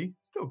rusty.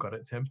 Still got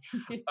it, Tim.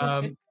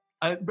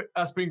 And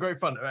that's been great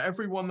fun.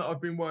 Everyone that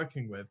I've been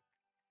working with,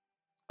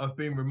 I've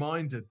been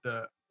reminded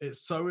that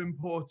it's so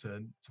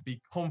important to be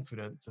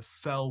confident to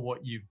sell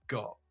what you've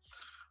got.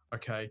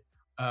 Okay.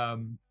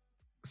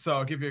 So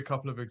I'll give you a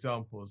couple of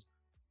examples.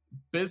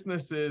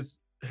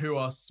 Businesses who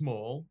are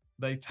small,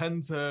 they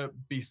tend to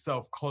be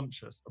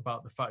self-conscious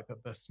about the fact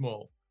that they're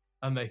small.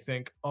 And they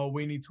think, oh,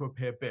 we need to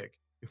appear big.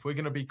 If we're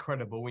going to be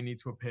credible, we need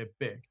to appear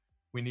big.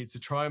 We need to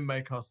try and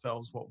make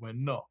ourselves what we're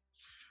not.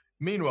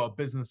 Meanwhile,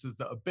 businesses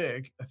that are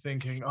big are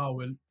thinking, oh,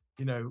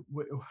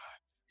 well,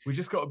 we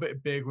just got a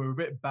bit big. We're a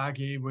bit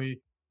baggy. We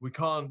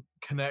can't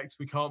connect.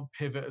 We can't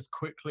pivot as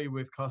quickly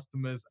with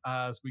customers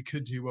as we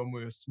could do when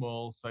we were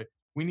small. So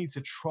we need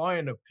to try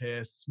and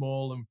appear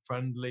small and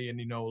friendly,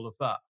 and all of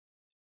that.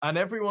 And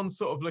everyone's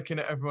sort of looking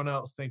at everyone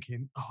else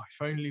thinking, oh,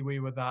 if only we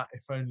were that,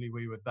 if only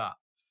we were that.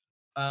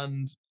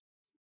 And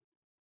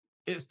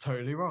it's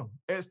totally wrong.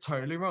 It's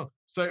totally wrong.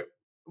 So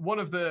one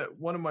of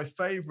my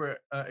favorite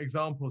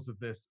examples of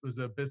this was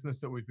a business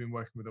that we've been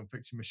working with on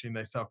Fix Your Machine.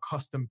 They sell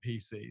custom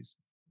PCs.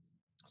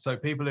 So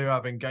people who are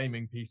having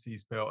gaming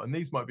PCs built, and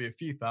these might be a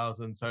few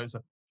thousand. So it's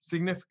a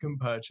significant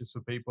purchase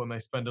for people, and they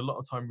spend a lot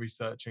of time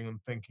researching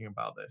and thinking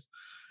about this.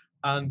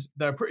 And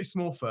they're a pretty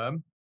small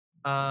firm,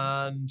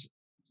 and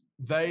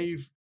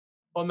they've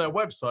on their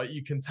website,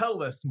 you can tell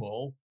they're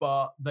small,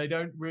 but they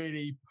don't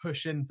really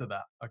push into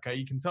that. Okay,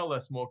 you can tell they're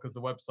small because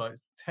the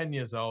website's 10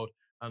 years old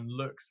and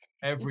looks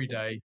every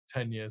day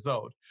 10 years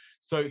old.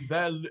 So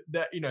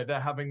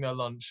they're having their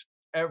lunch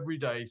every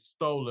day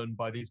stolen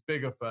by these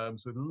bigger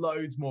firms with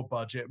loads more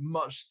budget,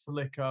 much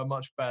slicker,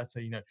 much better.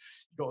 You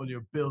got all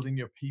your building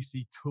your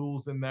PC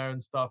tools in there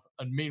and stuff.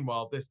 And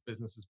meanwhile, this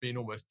business has been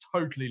almost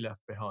totally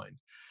left behind.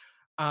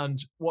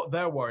 And what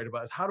they're worried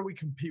about is, how do we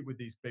compete with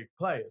these big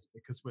players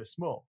because we're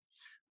small?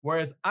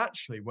 Whereas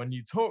actually, when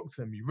you talk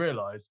to them, you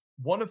realize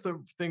one of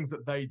the things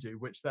that they do,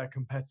 which their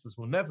competitors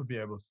will never be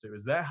able to do,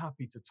 is they're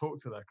happy to talk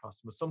to their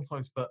customers,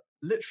 sometimes for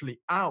literally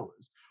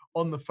hours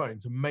on the phone,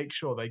 to make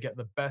sure they get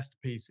the best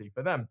PC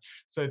for them.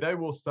 So they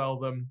will sell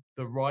them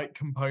the right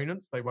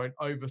components. They won't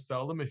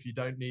oversell them if you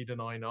don't need an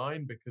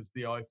i9, because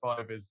the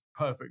i5 is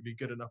perfectly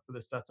good enough for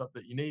the setup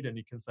that you need and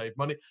you can save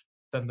money.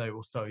 Then they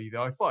will sell you the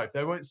i5.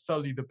 They won't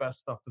sell you the best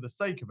stuff for the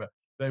sake of it.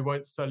 They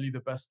won't sell you the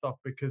best stuff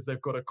because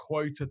they've got a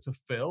quota to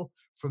fill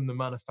from the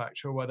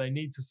manufacturer where they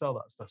need to sell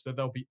that stuff. So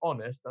they'll be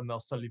honest and they'll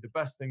sell you the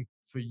best thing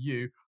for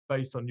you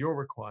based on your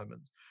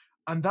requirements.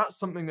 And that's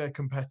something their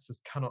competitors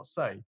cannot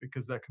say,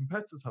 because their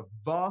competitors have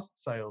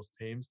vast sales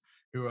teams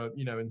who are,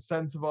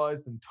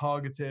 incentivized and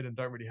targeted and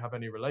don't really have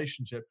any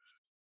relationship.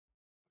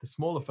 The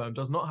smaller firm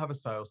does not have a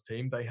sales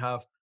team. They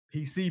have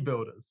PC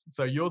builders.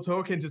 So you're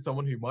talking to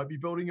someone who might be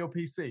building your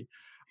PC.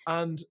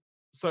 And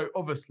so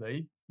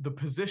obviously the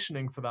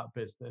positioning for that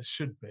business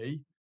should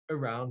be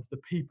around the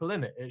people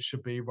in it. It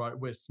should be, right,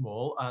 we're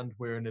small and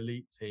we're an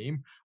elite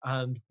team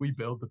and we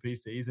build the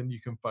PCs and you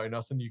can phone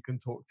us and you can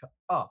talk to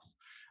us,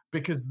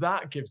 because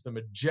that gives them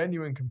a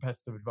genuine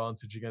competitive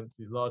advantage against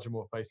these larger,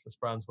 more faceless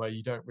brands where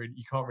you can't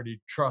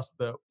really trust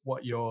that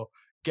what you're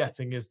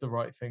getting is the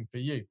right thing for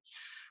you.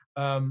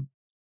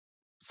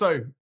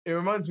 So it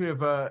reminds me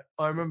of I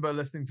remember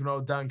listening to an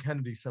old Dan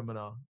Kennedy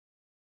seminar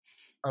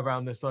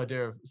around this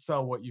idea of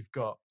sell what you've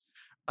got.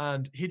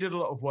 And he did a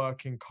lot of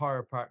work in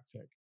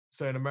chiropractic.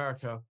 So in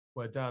America,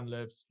 where Dan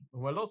lives,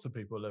 and where lots of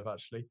people live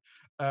actually,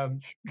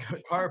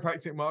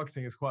 chiropractic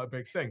marketing is quite a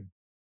big thing.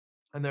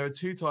 And there are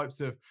two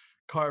types of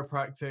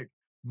chiropractic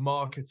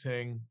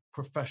marketing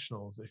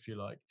professionals, if you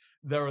like.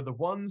 There are the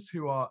ones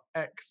who are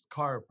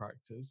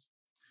ex-chiropractors,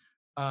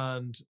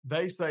 and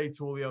they say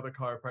to all the other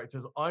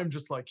chiropractors, I'm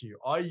just like you.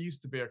 I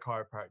used to be a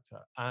chiropractor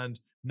and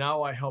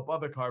now I help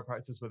other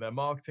chiropractors with their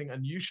marketing.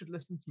 And you should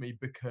listen to me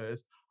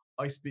because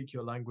I speak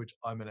your language.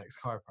 I'm an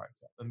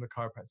ex-chiropractor. And the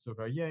chiropractors will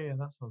go, yeah,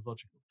 that sounds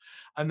logical.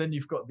 And then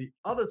you've got the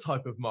other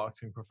type of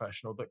marketing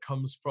professional that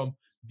comes from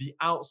the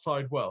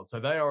outside world. So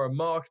they are a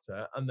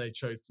marketer and they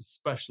chose to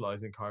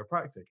specialize in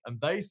chiropractic. And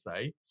they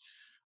say,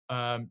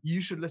 you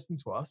should listen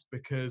to us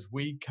because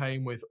we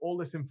came with all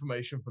this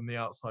information from the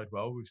outside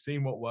world. We've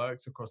seen what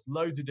works across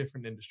loads of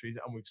different industries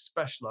and we've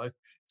specialized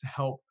to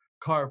help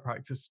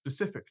chiropractors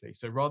specifically.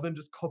 So rather than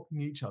just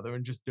copying each other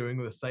and just doing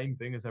the same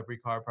thing as every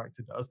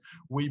chiropractor does,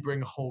 we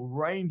bring a whole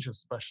range of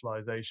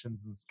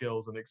specializations and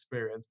skills and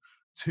experience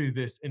to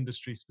this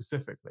industry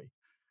specifically.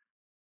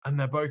 And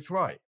they're both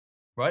right.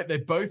 They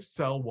both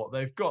sell what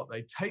they've got.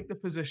 They take the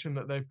position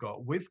that they've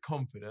got with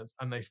confidence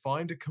and they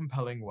find a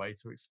compelling way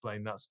to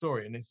explain that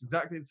story. And it's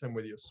exactly the same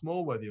whether you're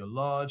small, whether you're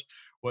large,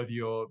 whether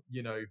you're,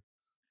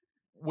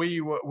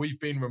 we've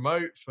been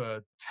remote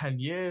for 10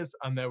 years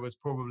and there was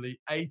probably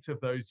 8 of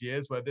those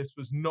years where this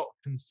was not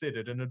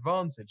considered an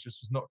advantage. This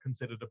was not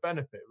considered a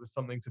benefit. It was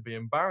something to be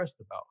embarrassed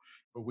about.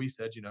 But we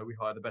said, we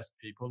hire the best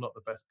people, not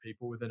the best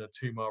people within a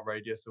 2-mile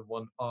radius of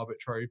one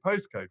arbitrary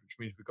postcode, which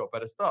means we've got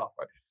better staff,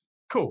 right?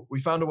 Cool. We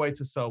found a way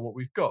to sell what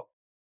we've got.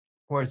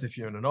 Whereas if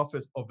you're in an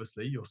office,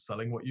 obviously you're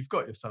selling what you've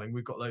got.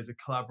 We've got loads of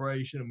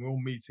collaboration and we're all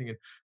meeting and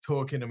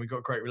talking and we've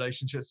got great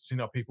relationships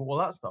between our people, all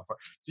that stuff. Right?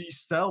 So you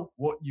sell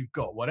what you've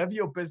got. Whatever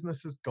your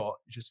business has got,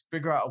 you just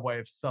figure out a way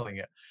of selling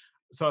it.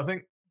 So I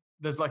think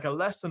there's like a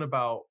lesson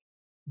about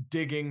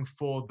digging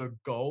for the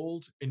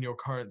gold in your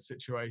current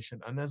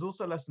situation. And there's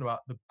also a lesson about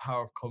the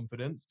power of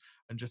confidence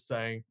and just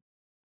saying,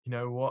 you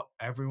know what,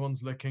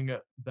 everyone's looking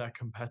at their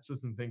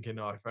competitors and thinking,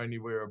 oh, if only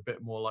we were a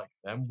bit more like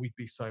them, we'd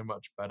be so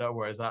much better.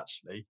 Whereas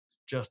actually,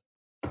 just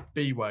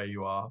be where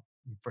you are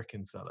and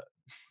freaking sell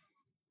it.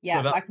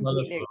 Yeah, I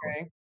completely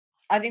agree.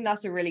 I think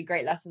that's a really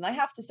great lesson. I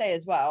have to say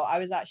as well, I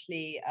was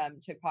actually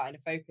took part in a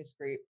focus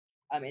group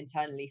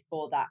internally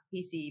for that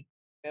PC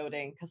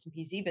building custom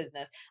PC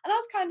business. And I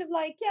was kind of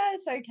like, yeah,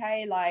 it's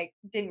okay. Like,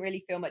 didn't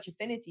really feel much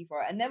affinity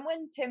for it. And then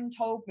when Tim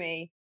told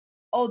me,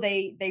 oh,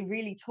 they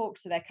really talk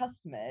to their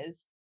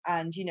customers,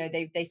 and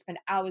they spend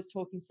hours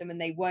talking to them, and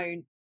they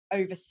won't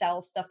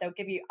oversell stuff they'll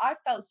give you. I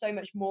felt so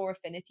much more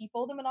affinity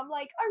for them, and I'm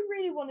like, I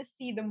really want to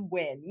see them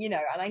win,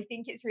 and I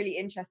think it's really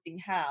interesting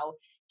how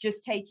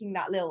just taking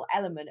that little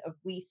element of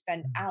we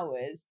spend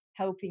hours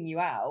helping you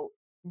out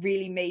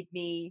really made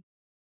me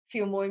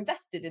feel more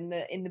invested in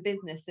the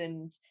business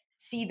and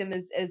see them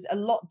as a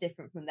lot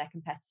different from their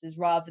competitors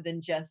rather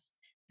than just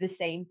the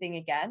same thing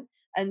again.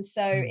 And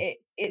so Mm.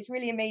 it's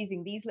really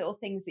amazing, these little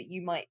things that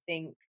you might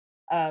think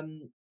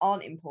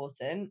aren't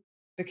important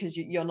because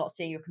you're not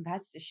seeing your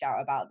competitors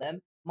shout about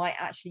them might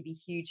actually be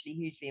hugely,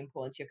 hugely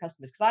important to your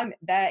customers, because I'm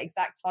their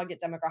exact target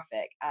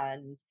demographic.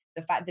 And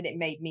the fact that it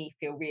made me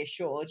feel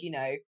reassured,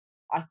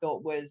 I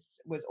thought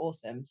was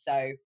awesome.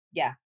 So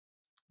yeah,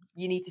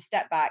 you need to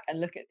step back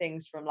and look at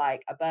things from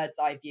like a bird's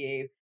eye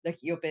view, look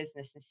at your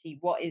business and see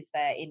what is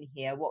there in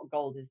here, what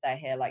gold is there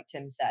here, like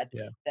Tim said,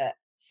 Yeah. that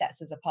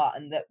sets us apart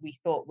and that we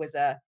thought was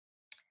a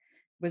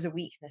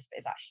weakness but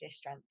is actually a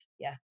strength.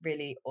 Yeah,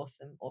 really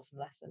awesome, awesome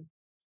lesson.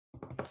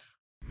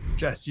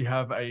 Jess, you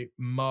have a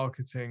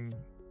marketing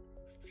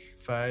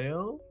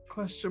fail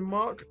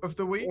of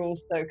the week? It's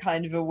also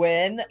kind of a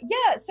win.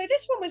 Yeah, so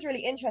this one was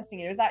really interesting.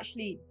 It was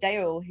actually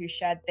Dale who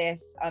shared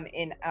this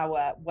in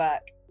our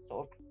work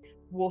sort of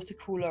water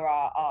cooler,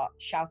 our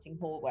shouting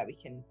hall, where we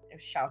can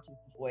shout into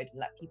the void and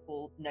let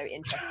people know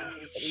interesting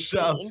things that we've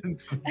Shout seen.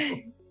 into the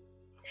void.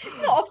 It's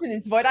not often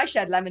into void. I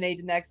shared Lemonade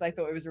in there because I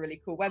thought it was a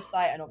really cool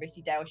website, and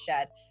obviously Dale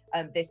shared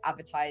this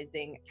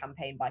advertising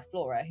campaign by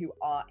Flora, who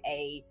are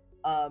a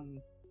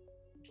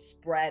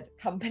spread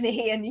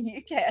company in the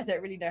UK. I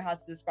don't really know how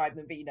to describe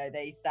them, but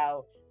they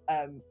sell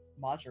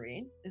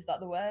margarine. Is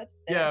that the word?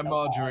 They Yeah, don't sell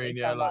butter, margarine. they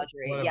Yeah, sell like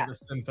margarine. whatever Yeah. the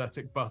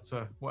synthetic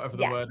butter, whatever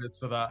the word is Yes.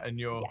 for that in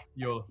your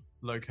Yes.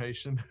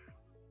 location.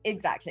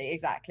 Exactly.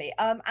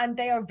 And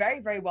they are a very,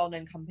 very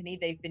well-known company.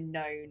 They've been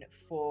known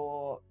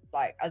for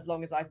like as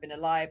long as I've been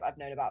alive. I've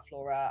known about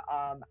Flora.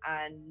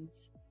 And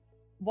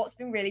what's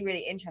been really,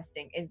 really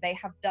interesting is they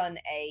have done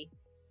a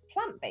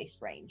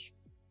plant-based range,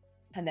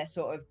 and they're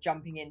sort of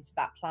jumping into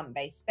that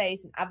plant-based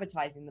space and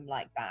advertising them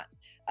like that.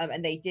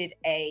 And they did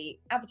a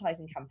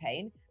advertising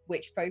campaign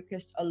which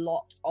focused a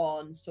lot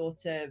on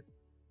sort of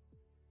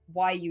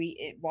why are you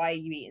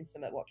eating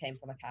something what came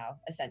from a cow,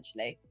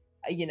 essentially,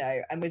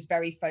 and was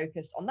very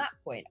focused on that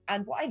point.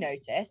 And what I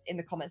noticed in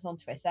the comments on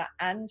Twitter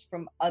and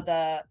from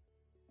other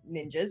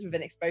ninjas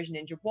within Exposure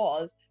Ninja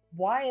was,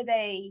 why are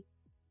they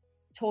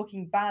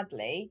talking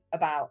badly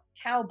about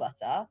cow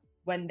butter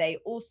when they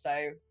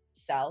also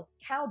sell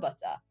cow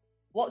butter?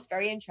 What's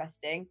very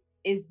interesting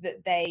is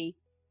that they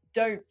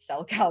don't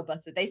sell cow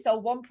butter. They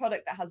sell one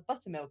product that has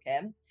buttermilk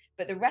in,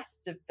 but the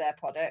rest of their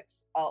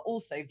products are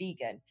also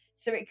vegan.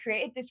 So it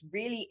created this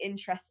really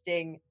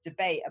interesting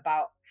debate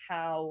about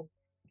how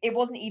it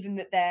wasn't even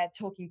that they're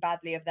talking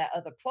badly of their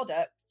other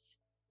products.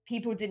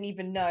 People didn't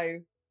even know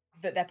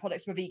that their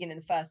products were vegan in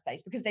the first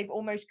place because they've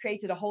almost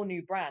created a whole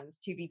new brand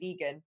to be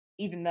vegan,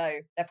 even though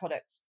their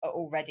products are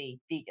already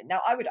vegan.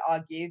 Now, I would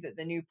argue that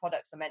the new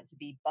products are meant to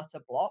be butter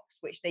blocks,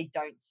 which they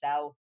don't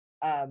sell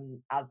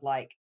as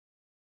like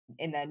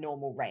in their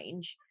normal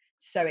range.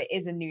 So it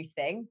is a new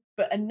thing,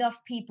 but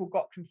enough people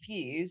got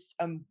confused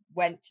and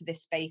went to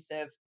this space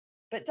of,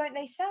 but don't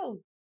they sell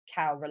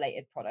cow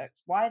related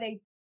products? Why are they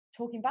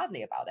talking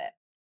badly about it?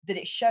 That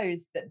it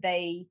shows that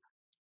they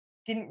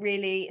didn't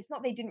really, it's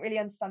not they didn't really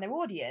understand their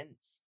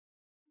audience,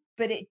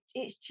 but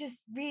it's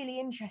just really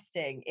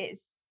interesting.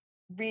 It's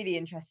really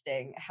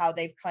interesting how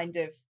they've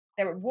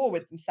they're at war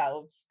with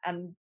themselves,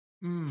 and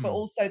but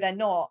also they're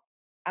not,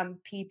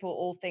 and people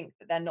all think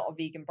that they're not a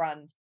vegan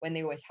brand when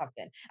they always have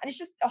been, and it's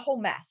just a whole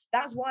mess.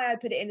 That's why I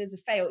put it in as a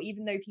fail,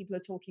 even though people are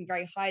talking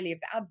very highly of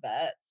the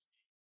adverts.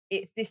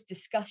 It's this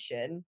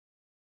discussion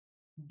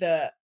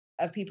that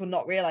of people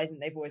not realizing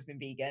they've always been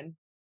vegan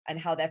and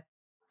how they're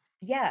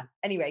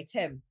anyway.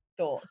 Tim,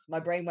 thoughts? My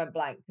brain went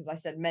blank because I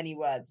said many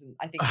words, and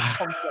I think the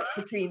conflict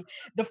between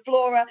the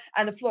Flora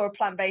and the Flora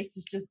plant-based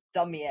has just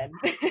done me in.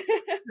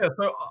 Yeah,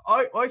 so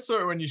I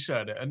saw it when you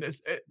shared it, and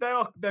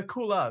they're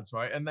cool ads,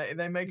 right? And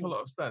they make a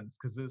lot of sense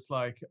because it's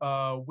like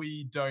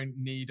we don't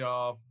need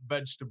our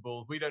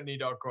vegetables, we don't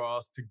need our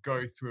grass to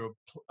go through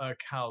a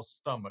cow's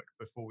stomach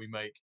before we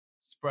make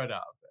spread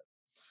out of it.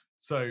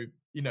 So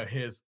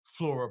here's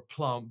Flora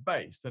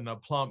plant-based, and a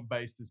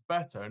plant-based is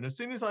better. And as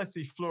soon as I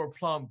see Flora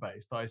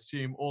plant-based, I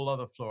assume all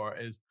other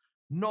Flora is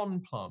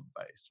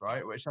non-plant-based,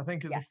 right? Which I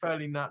think is a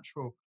fairly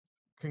natural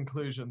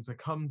conclusion to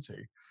come to.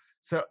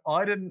 So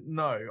I didn't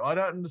know. I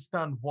don't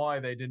understand why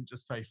they didn't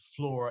just say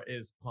Flora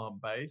is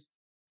plant-based.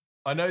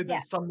 I know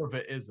that some of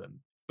it isn't,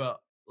 but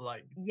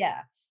like,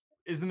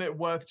 isn't it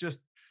worth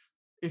just,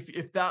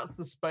 if that's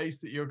the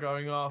space that you're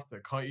going after,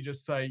 can't you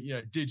just say,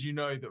 did you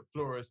know that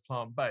Flora is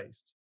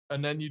plant-based?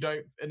 And then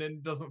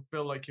it doesn't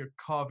feel like you're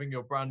carving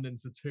your brand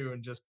into two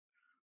and just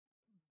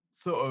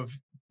sort of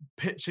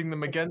pitching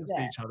them This is against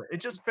it. each other. It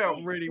just felt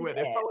This really is weird.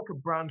 It it. felt like a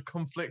brand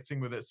conflicting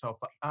with itself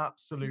for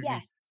absolutely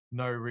Yes.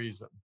 no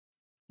reason.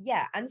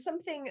 Yeah, and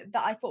something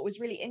that I thought was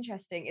really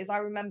interesting is I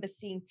remember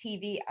seeing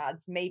TV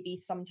ads maybe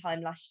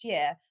sometime last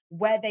year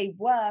where they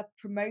were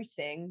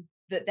promoting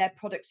that their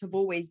products have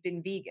always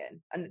been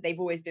vegan and that they've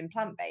always been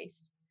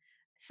plant-based.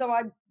 So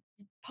I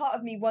part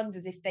of me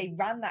wonders if they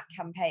ran that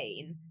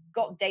campaign,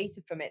 got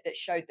data from it that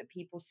showed that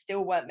people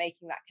still weren't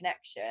making that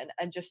connection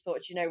and just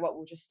thought, you know what,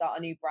 we'll just start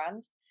a new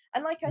brand.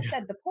 And like I Yeah.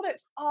 said, the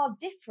products are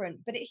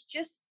different, but it's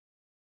just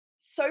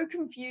so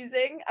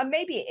confusing. And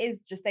maybe it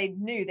is just they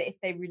knew that if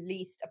they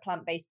released a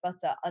plant-based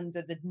butter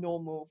under the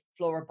normal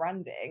Flora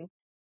branding,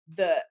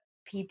 that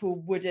people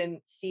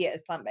wouldn't see it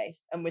as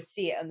plant-based and would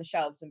see it on the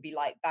shelves and be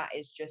like,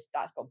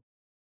 that's got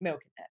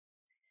milk in it.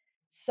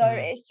 So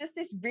Mm. it's just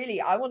this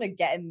really, I want to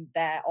get in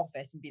their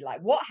office and be like,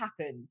 what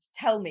happened?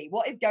 Tell me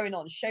what is going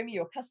on. Show me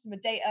your customer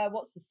data.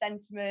 What's the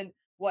sentiment?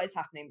 What is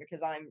happening?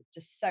 Because I'm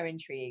just so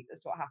intrigued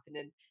as to what happened.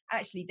 And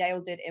actually,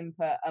 Dale did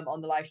input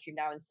on the live stream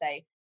now and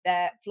say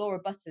their Flora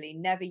Butterly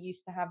never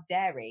used to have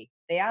dairy.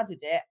 They added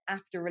it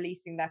after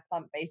releasing their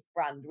plant-based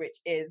brand, which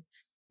is,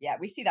 yeah,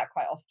 we see that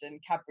quite often.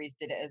 Cadbury's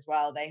did it as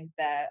well.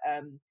 Their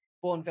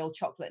Bourneville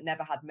chocolate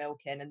never had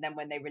milk in, and then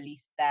when they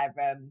released their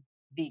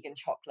vegan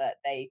chocolate,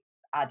 they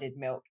added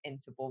milk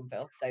into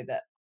Bourneville so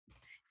that,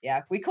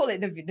 yeah, we call it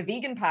the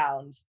vegan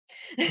pound.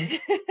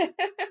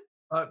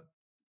 Uh,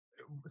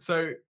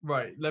 so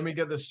right, let me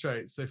get this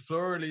straight. So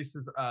Flora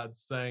releases ads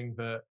saying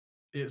that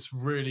it's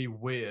really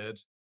weird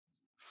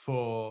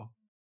for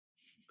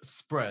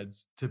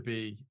spreads to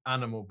be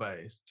animal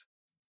based,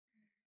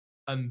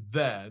 and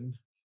then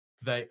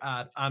they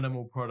add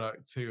animal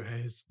product to a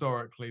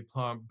historically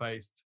plant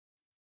based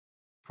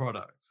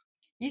product.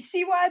 You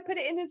see why I put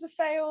it in as a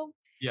fail?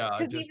 Yeah, I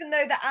Because just even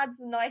though the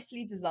ads are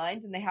nicely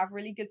designed and they have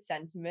really good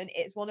sentiment,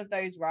 it's one of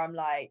those where I'm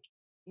like,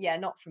 yeah,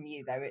 not from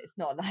you though. It's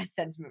not a nice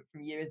sentiment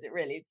from you, is it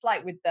really? It's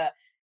like with the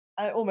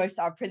almost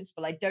our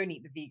principle, I don't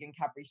eat the vegan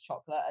Cadbury's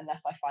chocolate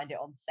unless I find it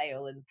on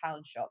sale in the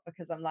pound shop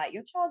because I'm like,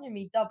 you're charging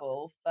me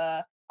double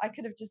for I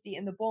could have just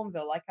eaten the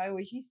Bourneville like I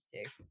always used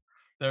to.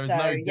 there is So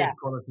no yeah, good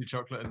quality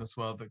chocolate in this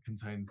world that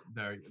contains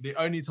dairy. The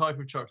only type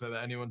of chocolate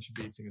that anyone should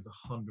be eating is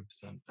 100%.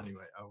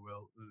 Anyway, I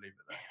will leave it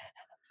there.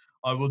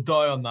 I will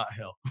die on that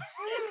hill.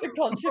 the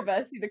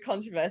controversy,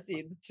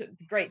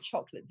 the great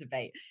chocolate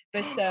debate.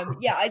 But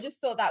yeah, I just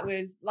thought that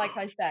was, like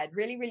I said,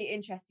 really, really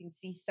interesting to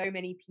see so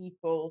many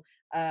people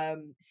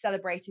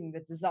celebrating the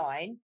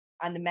design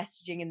and the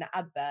messaging in the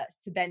adverts,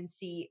 to then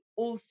see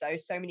also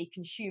so many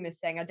consumers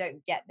saying, I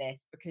don't get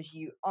this because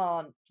you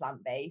aren't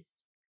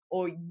plant-based,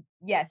 or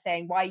yeah,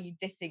 saying, why are you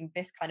dissing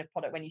this kind of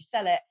product when you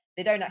sell it?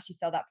 They don't actually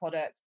sell that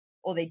product,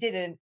 or they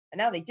didn't, and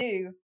now they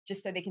do,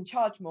 just so they can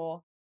charge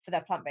more for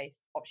their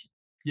plant-based option.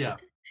 Yeah,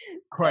 So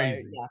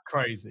crazy, yeah.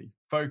 crazy.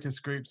 Focus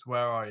groups,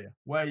 where are you?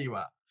 Where are you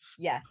at?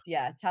 Yes,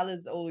 yeah. Tell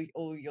us all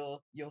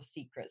your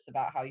secrets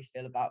about how you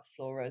feel about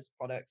Flora's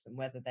products and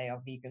whether they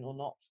are vegan or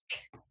not.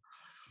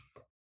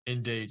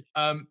 Indeed.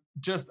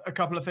 Just a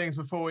couple of things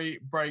before we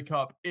break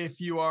up. If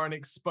you are an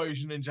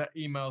Exposure Ninja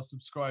email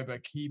subscriber,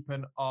 keep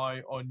an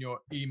eye on your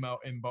email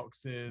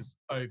inboxes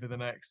over the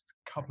next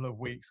couple of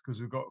weeks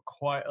because we've got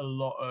quite a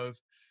lot of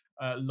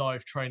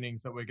live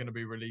trainings that we're going to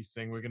be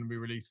releasing. We're going to be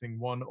releasing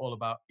one all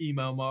about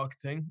email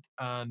marketing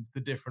and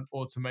the different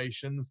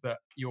automations that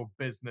your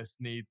business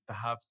needs to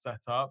have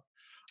set up.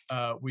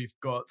 We've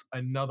got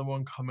another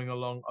one coming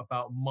along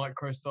about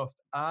Microsoft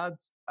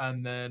ads,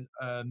 and then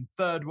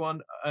third one,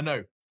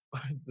 no,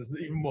 there's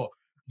even more.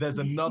 There's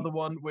another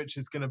one which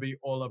is going to be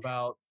all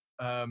about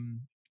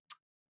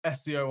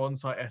SEO,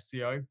 on-site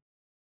SEO,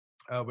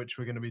 which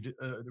we're going to be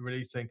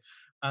releasing.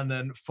 And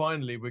then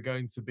finally, we're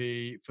going to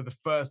be, for the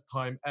first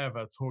time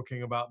ever,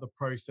 talking about the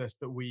process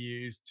that we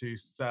use to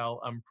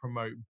sell and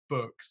promote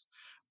books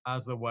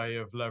as a way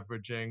of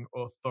leveraging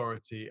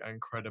authority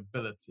and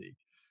credibility.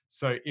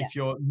 So if Yes.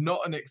 you're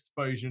not an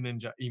Exposure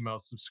Ninja email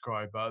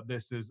subscriber,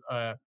 this is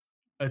a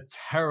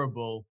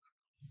terrible,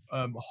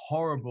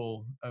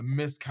 horrible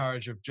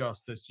miscarriage of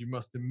justice. You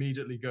must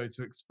immediately go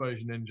to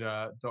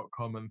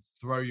exposureninja.com and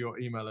throw your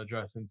email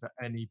address into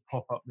any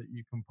pop-up that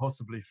you can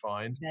possibly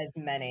find. There's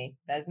many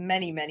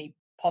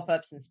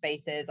pop-ups and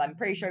spaces. I'm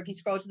pretty sure if you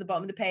scroll to the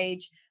bottom of the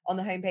page, on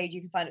the homepage,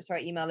 you can sign up to our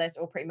email list,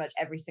 or pretty much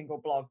every single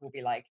blog will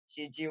be like,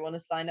 do you want to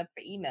sign up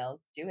for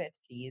emails? Do it,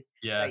 please.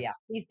 So yeah, Yes.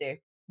 please do.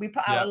 We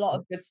put out Yeah. a lot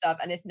of good stuff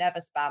and it's never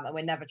spam, and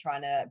we're never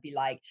trying to be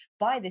like,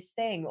 buy this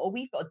thing or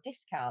we've got a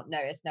discount. No,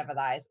 it's never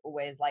that. It's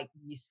always like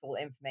useful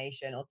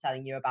information or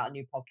telling you about a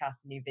new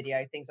podcast, a new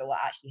video, things that will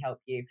actually help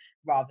you,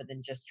 rather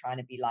than just trying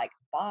to be like,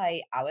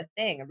 buy our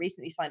thing. I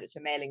recently signed up to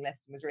a mailing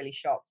list and was really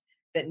shocked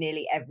that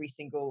nearly every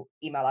single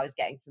email I was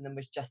getting from them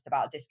was just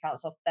about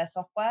discounts off their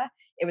software.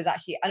 It was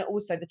actually, and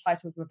also the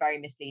titles were very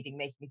misleading,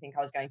 making me think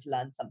I was going to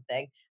learn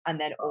something. And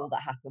then all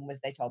that happened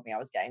was they told me I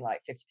was getting like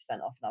 50%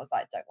 off, and I was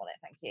like, don't want it,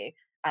 thank you.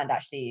 And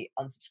actually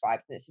unsubscribed.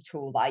 And it's a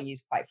tool that I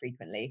use quite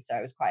frequently. So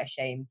it was quite a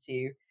shame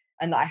to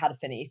and that I had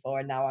affinity for,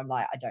 and now I'm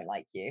like, I don't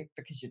like you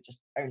because you're just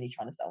only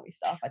trying to sell me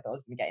stuff. I thought I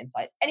was going to get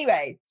insights.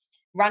 Anyway,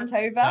 rant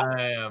over.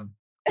 Damn.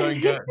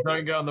 Don't get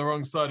on the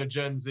wrong side of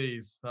Gen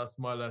Zs. That's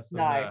my lesson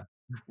No,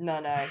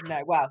 there.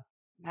 no. Well,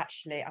 I'm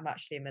actually a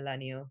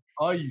millennial.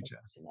 Are Just you, for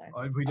you Jess? to know.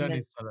 We don't I'm a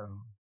need to tell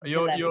everyone.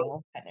 zillennial,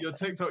 Your technically.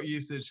 TikTok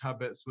usage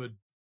habits would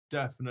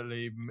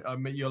definitely. I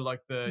mean, you're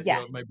the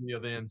Yes.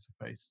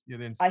 interface. You're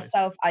the I interface.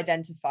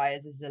 self-identify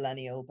as a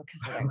zillennial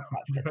because I don't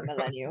quite fit the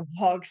millennial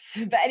box.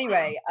 But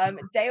anyway,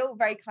 Dale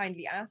very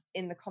kindly asked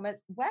in the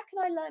comments, where can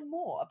I learn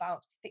more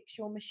about Fix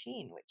Your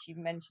Machine, which you've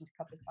mentioned a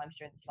couple of times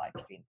during this live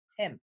stream.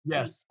 Tim,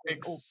 Yes,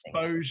 please tell us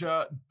all things.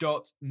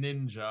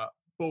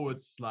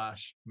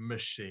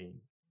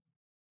 exposure.ninja/machine.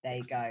 There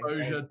you go.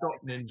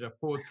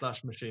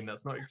 Exposure.ninja/machine.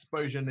 That's not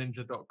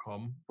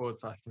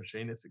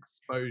exposureninja.com/machine. It's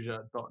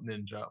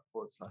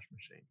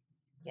exposure.ninja/machine.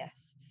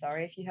 Yes.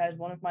 Sorry if you heard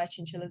one of my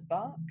chinchillas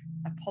bark.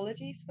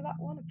 Apologies for that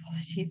one.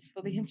 Apologies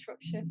for the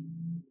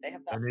interruption. They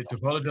have I not need to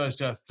stopped. apologize,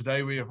 Jess.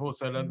 Today we have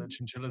also learned that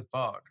chinchillas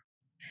bark.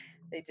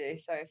 They do.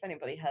 So if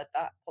anybody heard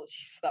that,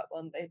 apologies for that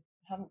one. They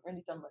haven't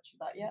really done much of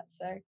that yet.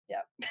 So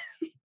yeah.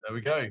 There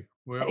we go.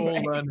 We're Anyway.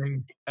 all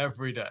learning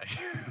every day.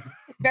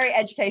 Very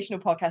educational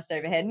podcast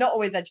over here. Not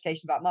always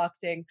education about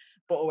marketing,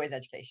 but always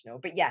educational.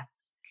 But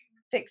yes,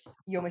 Fix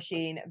Your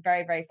Machine.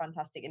 Very, very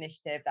fantastic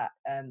initiative that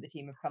the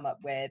team have come up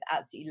with.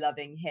 Absolutely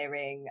loving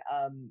hearing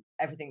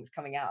everything that's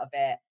coming out of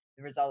it,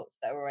 the results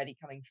that are already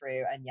coming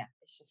through. And yeah,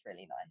 it's just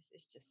really nice.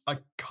 It's just I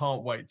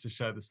can't wait to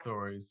share the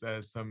stories.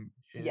 There's some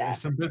Yeah.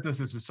 some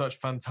businesses with such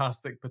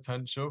fantastic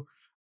potential,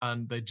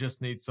 and they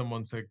just need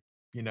someone to,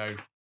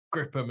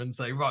 grip them and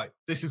say, right,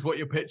 this is what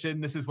you're pitching,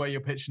 this is where you're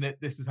pitching it,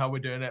 this is how we're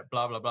doing it,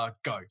 blah blah blah,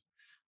 go.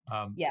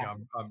 I'm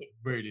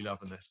really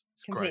loving this.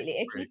 It's completely.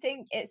 great. If you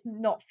think it's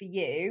not for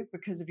you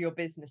because of your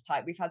business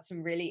type, we've had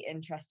some really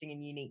interesting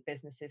and unique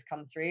businesses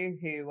come through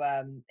who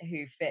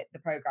fit the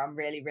program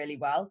really, really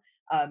well.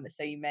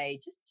 So you may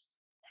just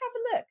have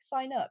a look,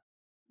 sign up,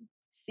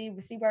 see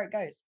where it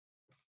goes.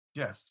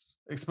 Yes,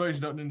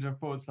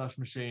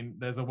 exposure.ninja/machine.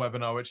 There's a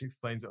webinar which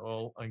explains it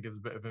all and gives a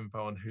bit of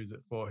info on who's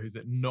it for, who's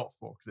it not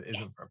for, because it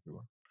isn't for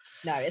everyone.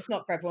 No, it's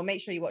not for everyone.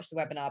 Make sure you watch the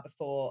webinar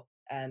before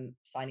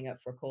signing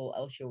up for a call,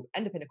 else you'll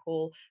end up in a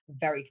call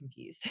very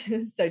confused.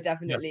 So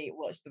definitely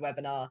watch the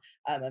webinar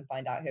and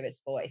find out who it's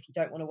for. If you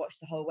don't want to watch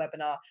the whole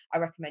webinar, I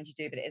recommend you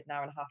do, but it is an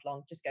hour and a half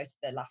long. Just go to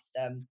the last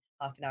half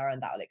an hour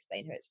and that'll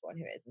explain who it's for and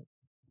who it isn't.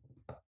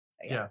 So,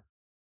 yeah.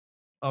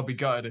 I'll be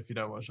gutted if you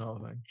don't watch the whole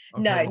thing.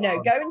 No,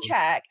 go and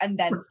check and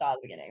then start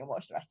at the beginning and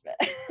watch the rest of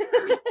it.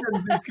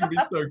 This can be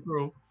so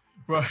cruel.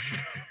 Right.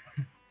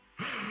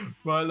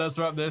 Right, let's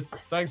wrap this.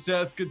 Thanks,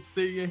 Jess. Good to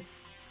see you.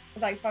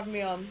 Thanks for having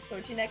me on.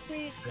 Talk to you next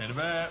week. See you in a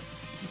bit.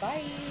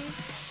 Bye.